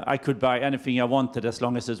 I could buy anything I wanted as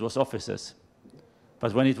long as it was offices.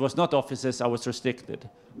 But when it was not offices, I was restricted.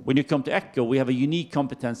 When you come to Echo, we have a unique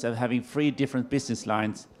competence of having 3 different business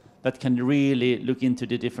lines that can really look into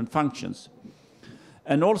the different functions.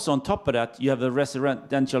 And also on top of that, you have a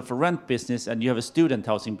residential for rent business, and you have a student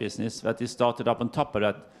housing business that is started up on top of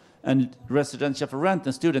that. And residential for rent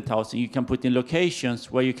and student housing, you can put in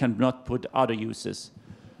locations where you cannot put other uses,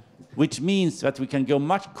 which means that we can go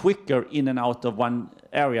much quicker in and out of one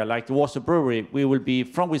area. Like the Warsaw Brewery, we will be,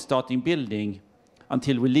 from we starting building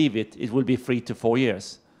until we leave it, it will be 3 to 4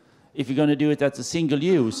 years. If you're going to do it as a single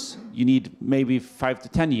use, you need maybe 5 to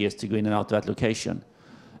 10 years to go in and out of that location.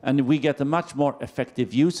 And we get a much more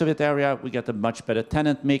effective use of that area, we get a much better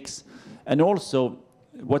tenant mix, and also,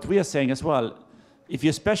 what we are saying as well, if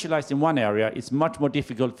you're specialized in one area, it's much more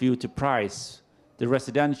difficult for you to price the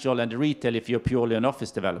residential and the retail if you're purely an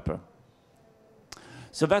office developer.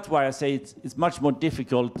 So that's why I say it's much more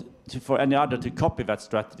difficult for any other to copy that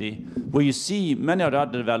strategy, where you see many of the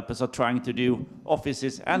other developers are trying to do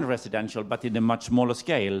offices and residential, but in a much smaller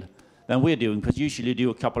scale than we're doing, because usually do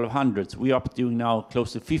a couple of hundreds. We're up doing now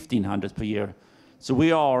close to 1,500 per year. So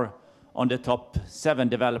we are on the top 7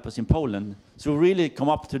 developers in Poland. So we really come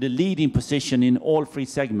up to the leading position in all 3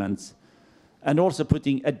 segments. And also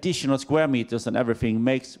putting additional square meters and everything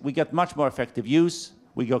makes, we get much more effective use,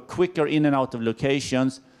 we go quicker in and out of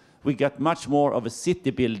locations, we get much more of a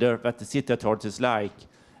city builder that the city authorities like,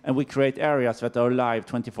 and we create areas that are alive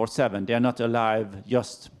 24/7. They are not alive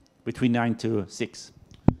just between 9 to 6.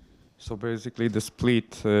 So basically the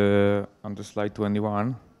split on the slide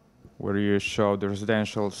 21, where you show the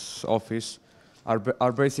residential's office,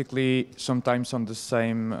 are basically sometimes on the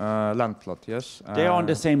same land plot, yes? They are on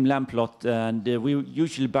the same land plot, and we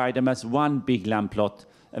usually buy them as one big land plot,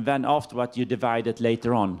 and then afterward you divide it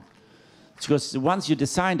later on. Because once you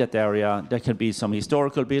design that area, there can be some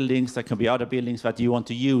historical buildings, there can be other buildings that you want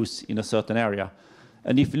to use in a certain area.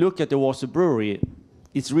 And if you look at the Warsaw Brewery,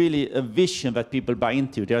 it's really a vision that people buy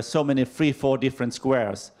into. There are so many 3-4 different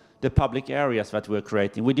squares, the public areas that we're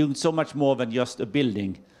creating. We're doing so much more than just a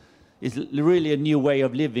building. It's really a new way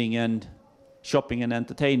of living and shopping and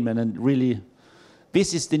entertainment, and really,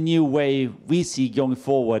 this is the new way we see going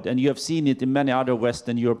forward, and you have seen it in many other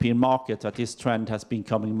Western European markets that this trend has been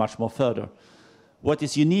coming much more further. What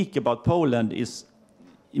is unique about Poland is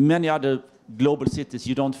in many other global cities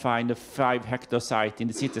you don't find a 5-hectare site in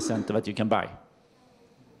the city center that you can buy.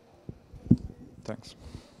 Thanks.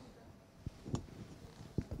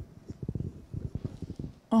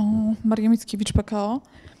 Maria Mickiewicz, PKO.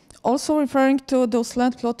 Also referring to those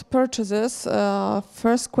land plot purchases,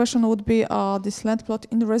 first question would be this land plot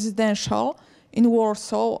in residential in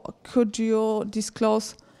Warsaw. Could you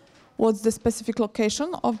disclose what's the specific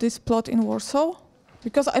location of this plot in Warsaw?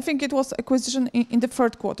 Because I think it was acquisition in the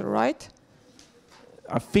 3rd quarter, right?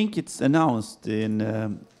 I think it's announced in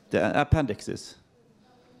the appendixes,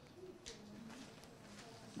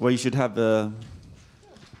 where you should have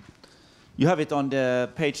you have it on the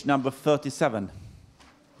page number 37.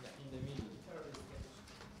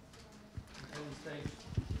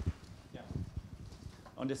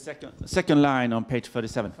 On the second line on page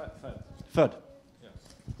 37. Third. Yes.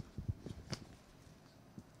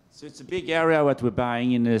 So it's a big area that we're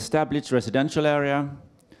buying in an established residential area,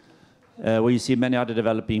 where you see many other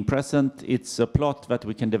developers present. It's a plot that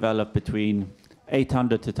we can develop between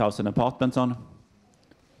 800 to 1,000 apartments on.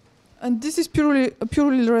 And this is purely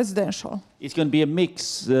residential? It's going to be a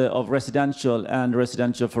mix of residential and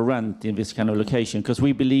residential for rent in this kind of location, because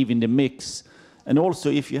we believe in the mix. And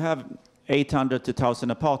also, if you have 800 to 1,000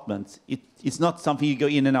 apartments, it's not something you go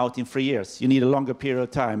in and out in 3 years. You need a longer period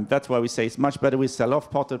of time. That's why we say it's much better we sell off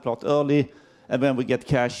part of the plot early, and then we get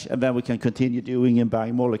cash, and then we can continue doing and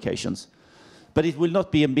buying more locations. But it will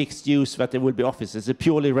not be a mixed use that there will be offices. It's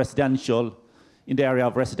purely residential in the area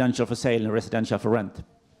of residential for sale and residential for rent.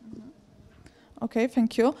 Okay,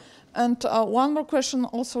 thank you. And one more question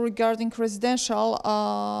also regarding residential.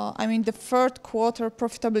 I mean, the 3rd quarter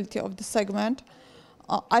profitability of the segment.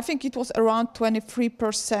 I think it was around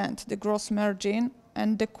 23%, the gross margin.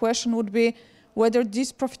 And the question would be whether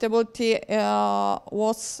this profitability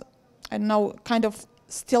was, I don't know, kind of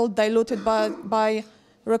still diluted by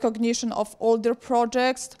recognition of older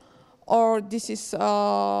projects, or this is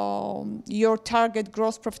your target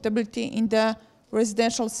gross profitability in the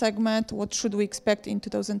residential segment. What should we expect in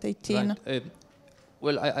 2018? Right.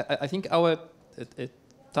 Well, I think our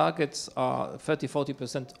targets are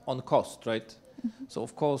 30-40% on cost, right? Mm-hmm. So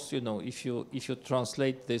of course, you know, if you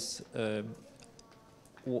translate this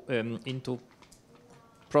into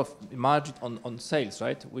margin on sales,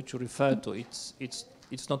 right, which you refer to,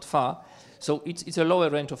 it's not far. So it's a lower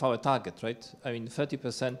range of our target, right? I mean,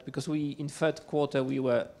 30%, because we in 3rd quarter we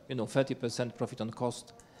were, you know, 30% profit on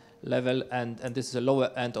cost level, and this is a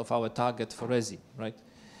lower end of our target for resi, right?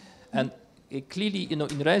 And clearly, you know,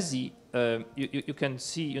 in resi, you can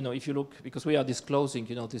see, you know, if you look, because we are disclosing,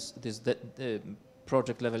 you know, this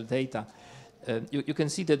project level data, you can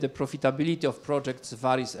see that the profitability of projects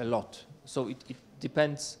varies a lot. So it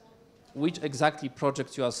depends which exactly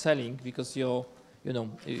projects you are selling, because you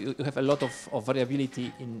have a lot of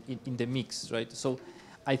variability in the mix, right? So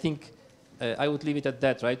I think I would leave it at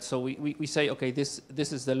that, right? So we say, okay, this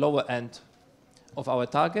is the lower end of our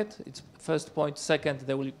target. It's first point. Second,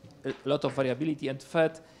 there will be a lot of variability. And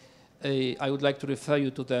third, I would like to refer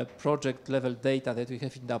you to the project level data that we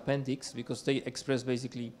have in the appendix, because they express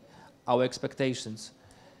basically our expectations.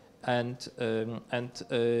 And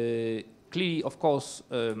clearly, of course,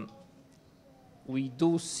 we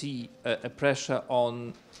do see a pressure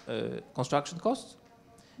on construction costs,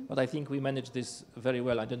 but I think we manage this very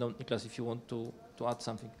well. I don't know, Niklas, if you want to add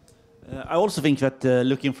something. I also think that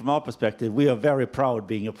looking from our perspective, we are very proud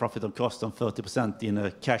being a profit on cost on 30% in a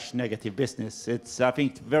cash negative business. I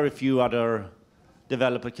think very few other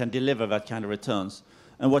developers can deliver that kind of returns.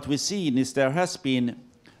 And what we've seen is there has been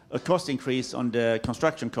a cost increase on the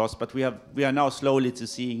construction cost, but we are now slowly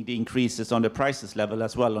seeing the increases on the prices level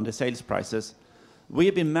as well, on the sales prices. We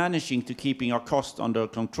have been managing to keeping our cost under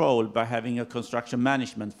control by having a construction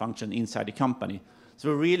management function inside the company.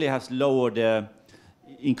 So it really has lowered the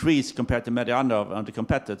increase compared to many other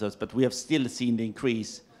competitors, but we have still seen the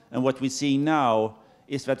increase. And what we're seeing now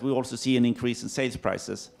is that we also see an increase in sales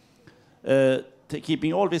prices.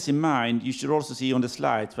 Keeping all this in mind, you should also see on the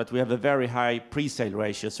slides that we have a very high pre-sale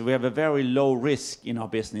ratio. So we have a very low risk in our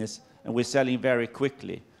business, and we're selling very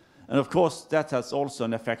quickly. And of course, that has also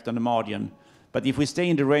an effect on the margin. But if we stay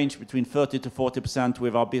in the range between 30 to 40%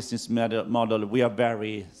 with our business model, we are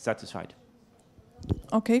very satisfied.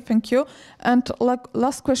 Okay, thank you. And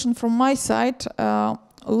last question from my side,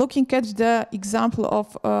 looking at the example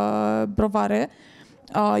of Browary,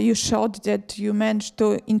 you showed that you managed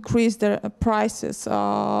to increase the prices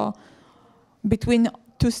between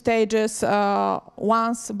two stages,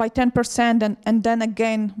 once by 10% and then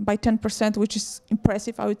again by 10%, which is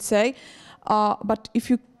impressive, I would say. But if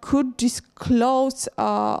you could disclose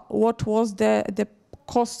what was the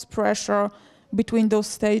cost pressure between those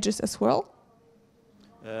stages as well?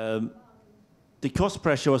 The cost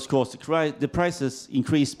pressure was caused, the prices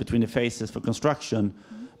increased between the phases for construction,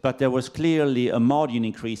 but there was clearly a margin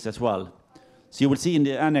increase as well. So you will see in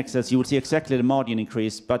the annexes, you will see exactly the margin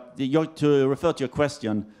increase, but to refer to your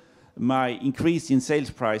question, my increase in sales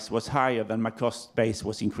price was higher than my cost base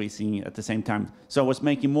was increasing at the same time. So I was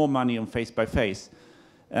making more money on phase by phase.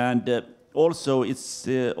 And also, it's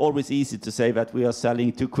always easy to say that we are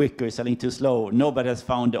selling too quick or selling too slow. Nobody has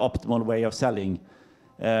found the optimal way of selling.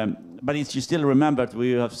 But you still remember that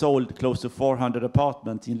we have sold close to 400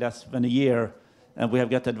 apartments in less than a year, and we have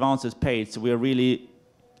got advances paid. So we are really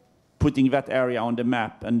putting that area on the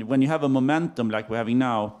map. And when you have a momentum like we're having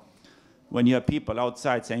now, when you have people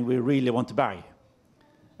outside saying we really want to buy,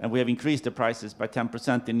 and we have increased the prices by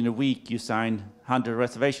 10%, and in a week you sign 100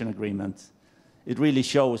 reservation agreements, it really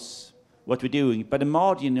shows what we're doing. But the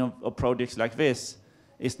margin of projects like this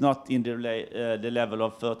is not in the level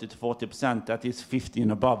of 30 to 40%. That is 50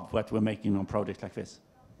 and above what we're making on projects like this.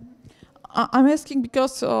 I'm asking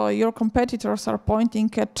because your competitors are pointing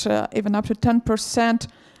at even up to 10%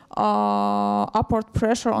 upward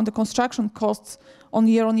pressure on the construction costs on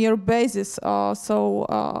year-on-year basis.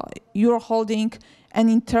 So you're holding an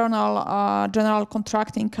internal general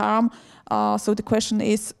contracting arm. So the question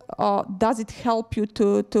is, does it help you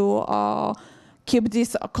to keep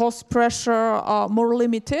this cost pressure more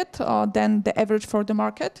limited than the average for the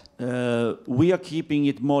market? We are keeping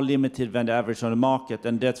it more limited than the average on the market,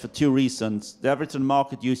 and that's for two reasons. The average on the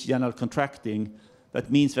market uses general contracting. That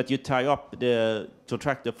means that you tie up the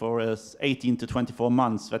contractor for 18 to 24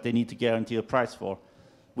 months that they need to guarantee a price for.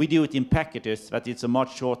 We do it in packages, that it's a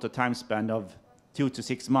much shorter time span of 2 to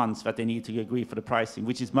 6 months that they need to agree for the pricing,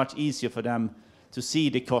 which is much easier for them to see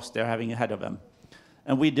the cost they're having ahead of them.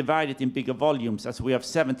 And we divide it in bigger volumes. As we have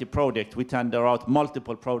 70 projects, we tender out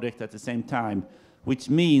multiple projects at the same time, which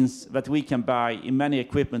means that we can buy, in many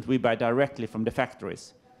equipment, we buy directly from the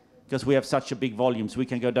factories. Because we have such a big volumes, we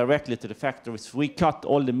can go directly to the factories. We cut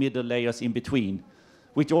all the middle layers in between,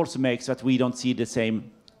 which also makes that we don't see the same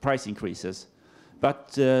price increases.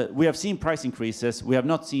 But we have seen price increases. We have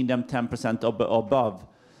not seen them 10% above.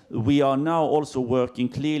 We are now also working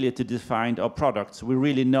clearly to define our products. We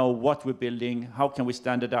really know what we're building, how can we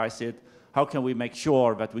standardize it, how can we make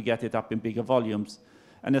sure that we get it up in bigger volumes.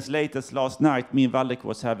 And as late as last night, me and Valdek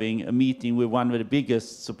was having a meeting with one of the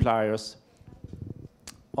biggest suppliers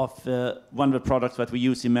of one of the products that we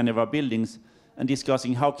use in many of our buildings, and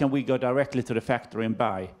discussing how can we go directly to the factory and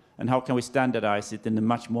buy, and how can we standardize it in a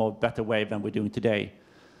much more better way than we're doing today.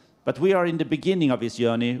 But we are in the beginning of this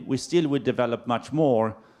journey. We still will develop much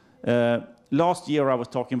more. last year I was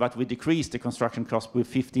talking about we decreased the construction cost with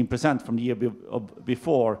 15% from the year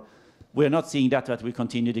before. We're not seeing that we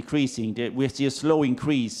continue decreasing. We see a slow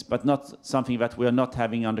increase, but not something that we are not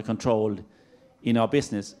having under control in our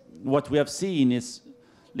business. What we have seen is,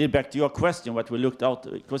 a little back to your question, what we looked out,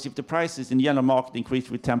 because if the prices in the general market increase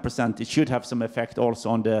with 10%, it should have some effect also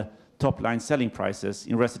on the top line selling prices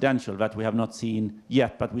in residential that we have not seen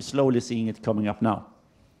yet, but we're slowly seeing it coming up now.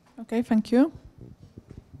 Okay, thank you.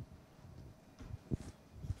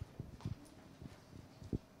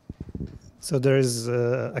 So there is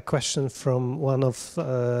a question from one of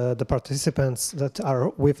the participants that are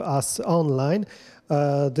with us online.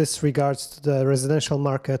 This regards to the residential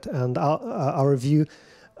market and our view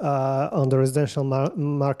on the residential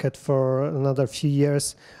market for another few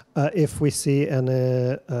years, if we see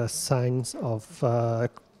any signs of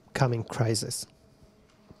coming crisis.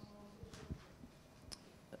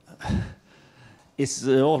 It's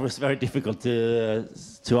always very difficult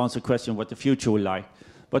to answer a question what the future will like.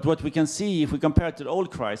 But what we can see, if we compare it to the old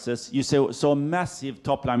crisis, you saw a massive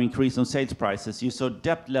top-line increase on sales prices. You saw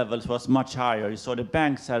debt levels was much higher. You saw the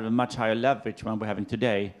banks have a much higher leverage than we're having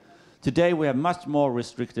today. Today, we have much more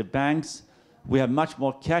restrictive banks. We have much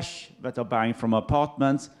more cash that are buying from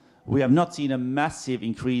apartments. We have not seen a massive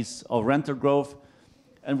increase of rental growth.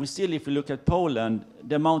 And we still, if we look at Poland,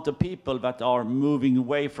 the amount of people that are moving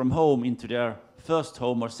away from home into their first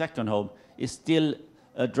home or second home is still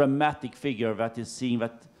a dramatic figure that is seeing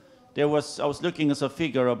that I was looking at a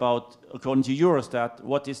figure about, according to Eurostat,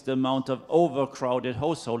 what is the amount of overcrowded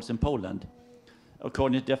households in Poland?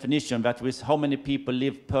 According to definition, that was how many people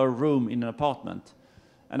live per room in an apartment.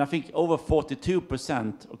 And I think over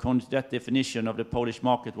 42%, according to that definition of the Polish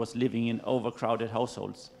market, was living in overcrowded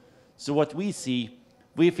households. So what we see,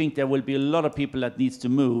 we think there will be a lot of people that needs to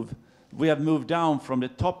move. We have moved down from the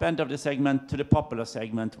top end of the segment to the popular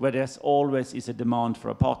segment, where there's always is a demand for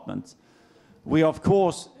apartments. We are, of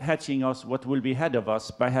course, hedging us what will be ahead of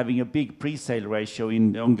us by having a big pre-sale ratio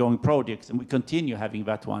in ongoing projects, and we continue having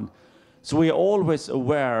that one. So we are always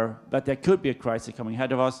aware that there could be a crisis coming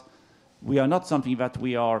ahead of us. We are not something that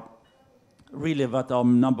we are really that our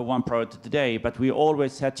number one priority today, but we're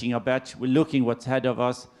always hedging our bets. We're looking what's ahead of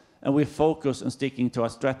us, and we focus on sticking to our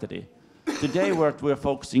strategy. Today, what we're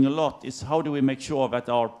focusing a lot is how do we make sure that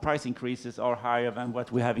our price increases are higher than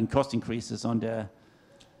what we have in cost increases on the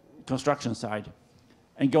construction side.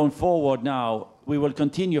 And going forward now, we will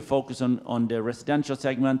continue focus on the residential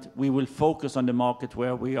segment. We will focus on the market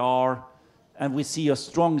where we are, and we see a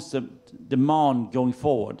strong demand going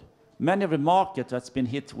forward. Many of the market that's been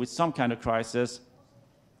hit with some kind of crisis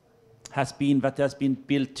has been that there's been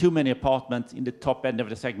built too many apartments in the top end of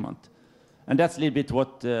the segment. And that's a little bit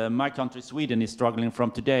what my country, Sweden, is struggling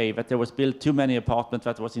from today, that there was built too many apartments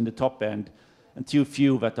that was in the top end and too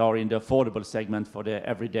few that are in the affordable segment for the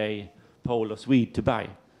everyday Pole or Swede to buy.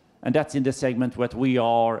 And that's in the segment that we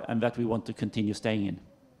are and that we want to continue staying in.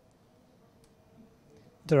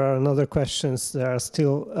 There are another questions that are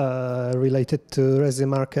still related to resi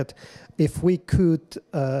market. If we could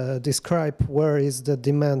describe where is the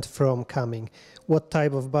demand from coming, what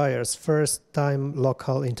type of buyers, first-time,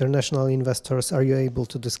 local, international investors, are you able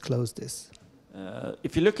to disclose this?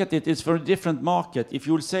 If you look at it, it's for a different market. If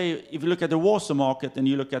you look at the Warsaw market and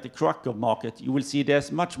you look at the Krakow market, you will see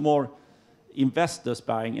there's much more investors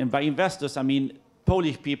buying. And by investors, I mean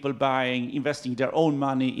Polish people investing their own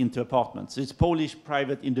money into apartments. So it's Polish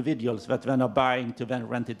private individuals that then are buying to then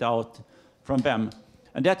rent it out from them.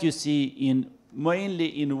 And that you see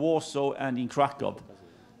mainly in Warsaw and in Krakow.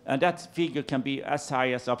 And that figure can be as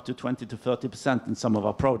high as up to 20 to 30% in some of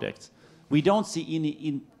our projects. We don't see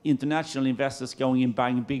any international investors going in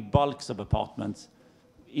buying big bulks of apartments.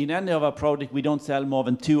 In any of our projects, we don't sell more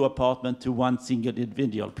than 2 apartments to one single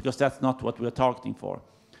individual, because that's not what we're targeting for.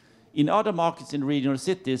 In other markets in regional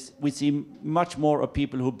cities, we see much more of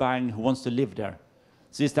people who wants to live there.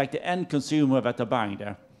 So it's like the end consumer that are buying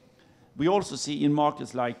there. We also see in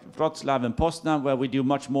markets like Wrocław and Poznan, where we do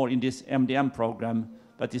much more in this MDM program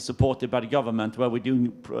that is supported by the government, where we're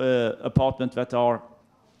doing apartments that are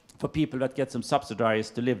for people that get some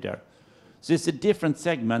subsidized to live there. So it's a different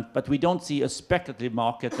segment, but we don't see a speculative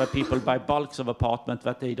market where people buy bulks of apartments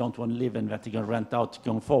that they don't want to live in, that they're going to rent out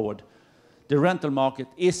going forward. The rental market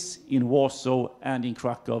is in Warsaw and in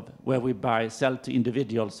Krakow, where we sell to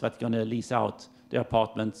individuals that are going to lease out their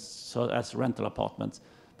apartments as rental apartments.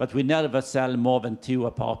 But we never sell more than 2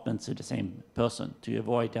 apartments to the same person to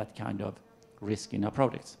avoid that kind of risk in our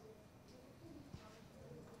projects.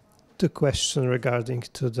 2 questions regarding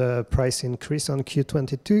to the price increase on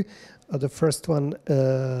Q22. The first one,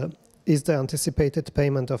 is the anticipated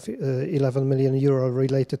payment of 11 million euro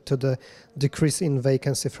related to the decrease in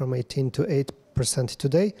vacancy from 18 to 8%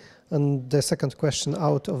 today? And the second question,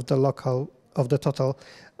 out of the total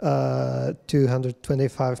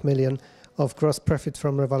 225 million of gross profit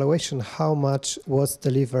from revaluation, how much was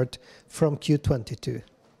delivered from Q22?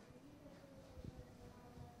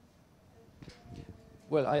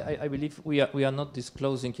 Well, I believe we are not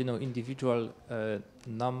disclosing, individual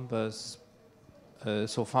numbers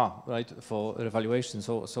so far, right, for revaluation.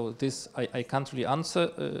 So this I can't really answer.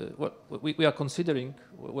 Well, we are considering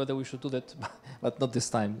whether we should do that, but not this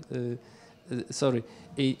time. Sorry.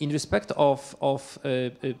 In respect of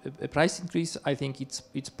a price increase, I think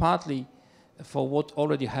it's partly for what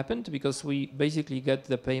already happened, because we basically get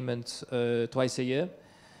the payments twice a year.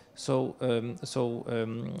 So I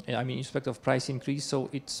mean, in respect of price increase, so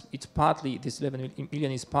it's partly, this 11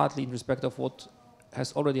 million is partly in respect of what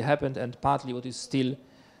has already happened and partly what is still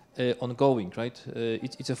ongoing, right?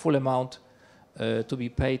 It's a full amount to be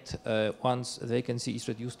paid once the vacancy is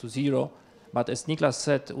reduced to zero. But as Niklas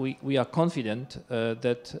said, we are confident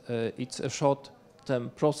that it's a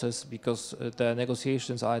short-term process because the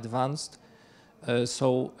negotiations are advanced.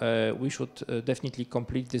 So we should definitely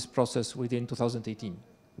complete this process within 2018.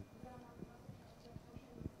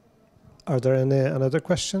 Are there another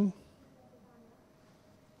question?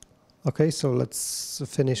 Okay, so let's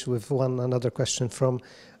finish with another question from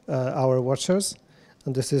our watchers.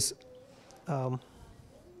 And this is,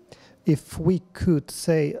 if we could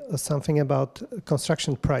say something about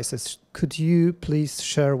construction prices, could you please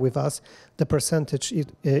share with us the percentage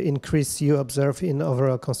increase you observe in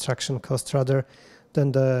overall construction cost rather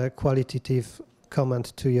than the qualitative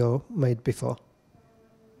comment to you made before?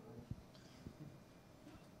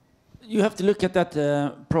 You have to look at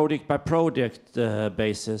that project by project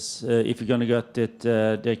basis if you're going to get it,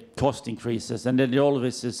 the cost increases. And then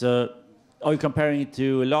always is, are you comparing it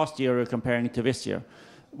to last year or comparing it to this year?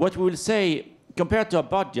 What we will say, compared to our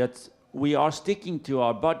budget, we are sticking to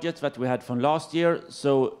our budget that we had from last year.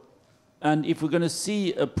 So, and if we're going to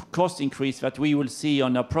see a cost increase that we will see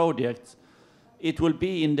on our project, it will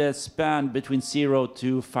be in the span between 0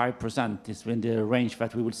 to 5%, is in the range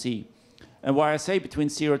that we will see. And why I say between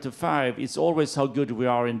 0 to 5, it's always how good we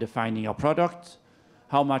are in defining our product,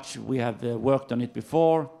 how much we have worked on it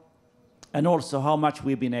before, and also how much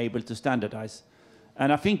we've been able to standardize.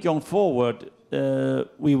 And I think going forward,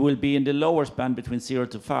 we will be in the lower span between 0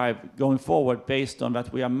 to 5 going forward, based on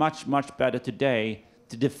that we are much, much better today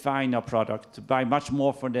to define our product, to buy much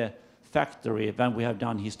more from the factory than we have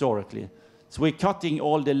done historically. So we're cutting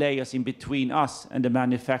all the layers in between us and the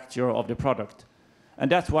manufacturer of the product. And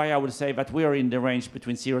that's why I would say that we are in the range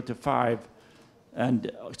between 0 to 5,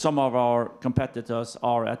 and some of our competitors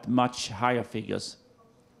are at much higher figures.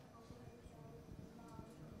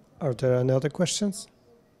 Are there any other questions?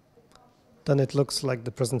 Then it looks like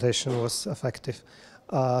the presentation was effective.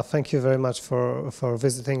 Thank you very much for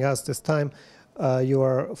visiting us this time. You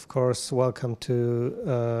are, of course, welcome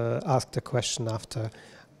to ask the question after.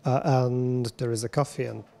 And there is a coffee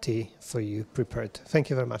and tea for you prepared. Thank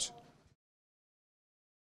you very much.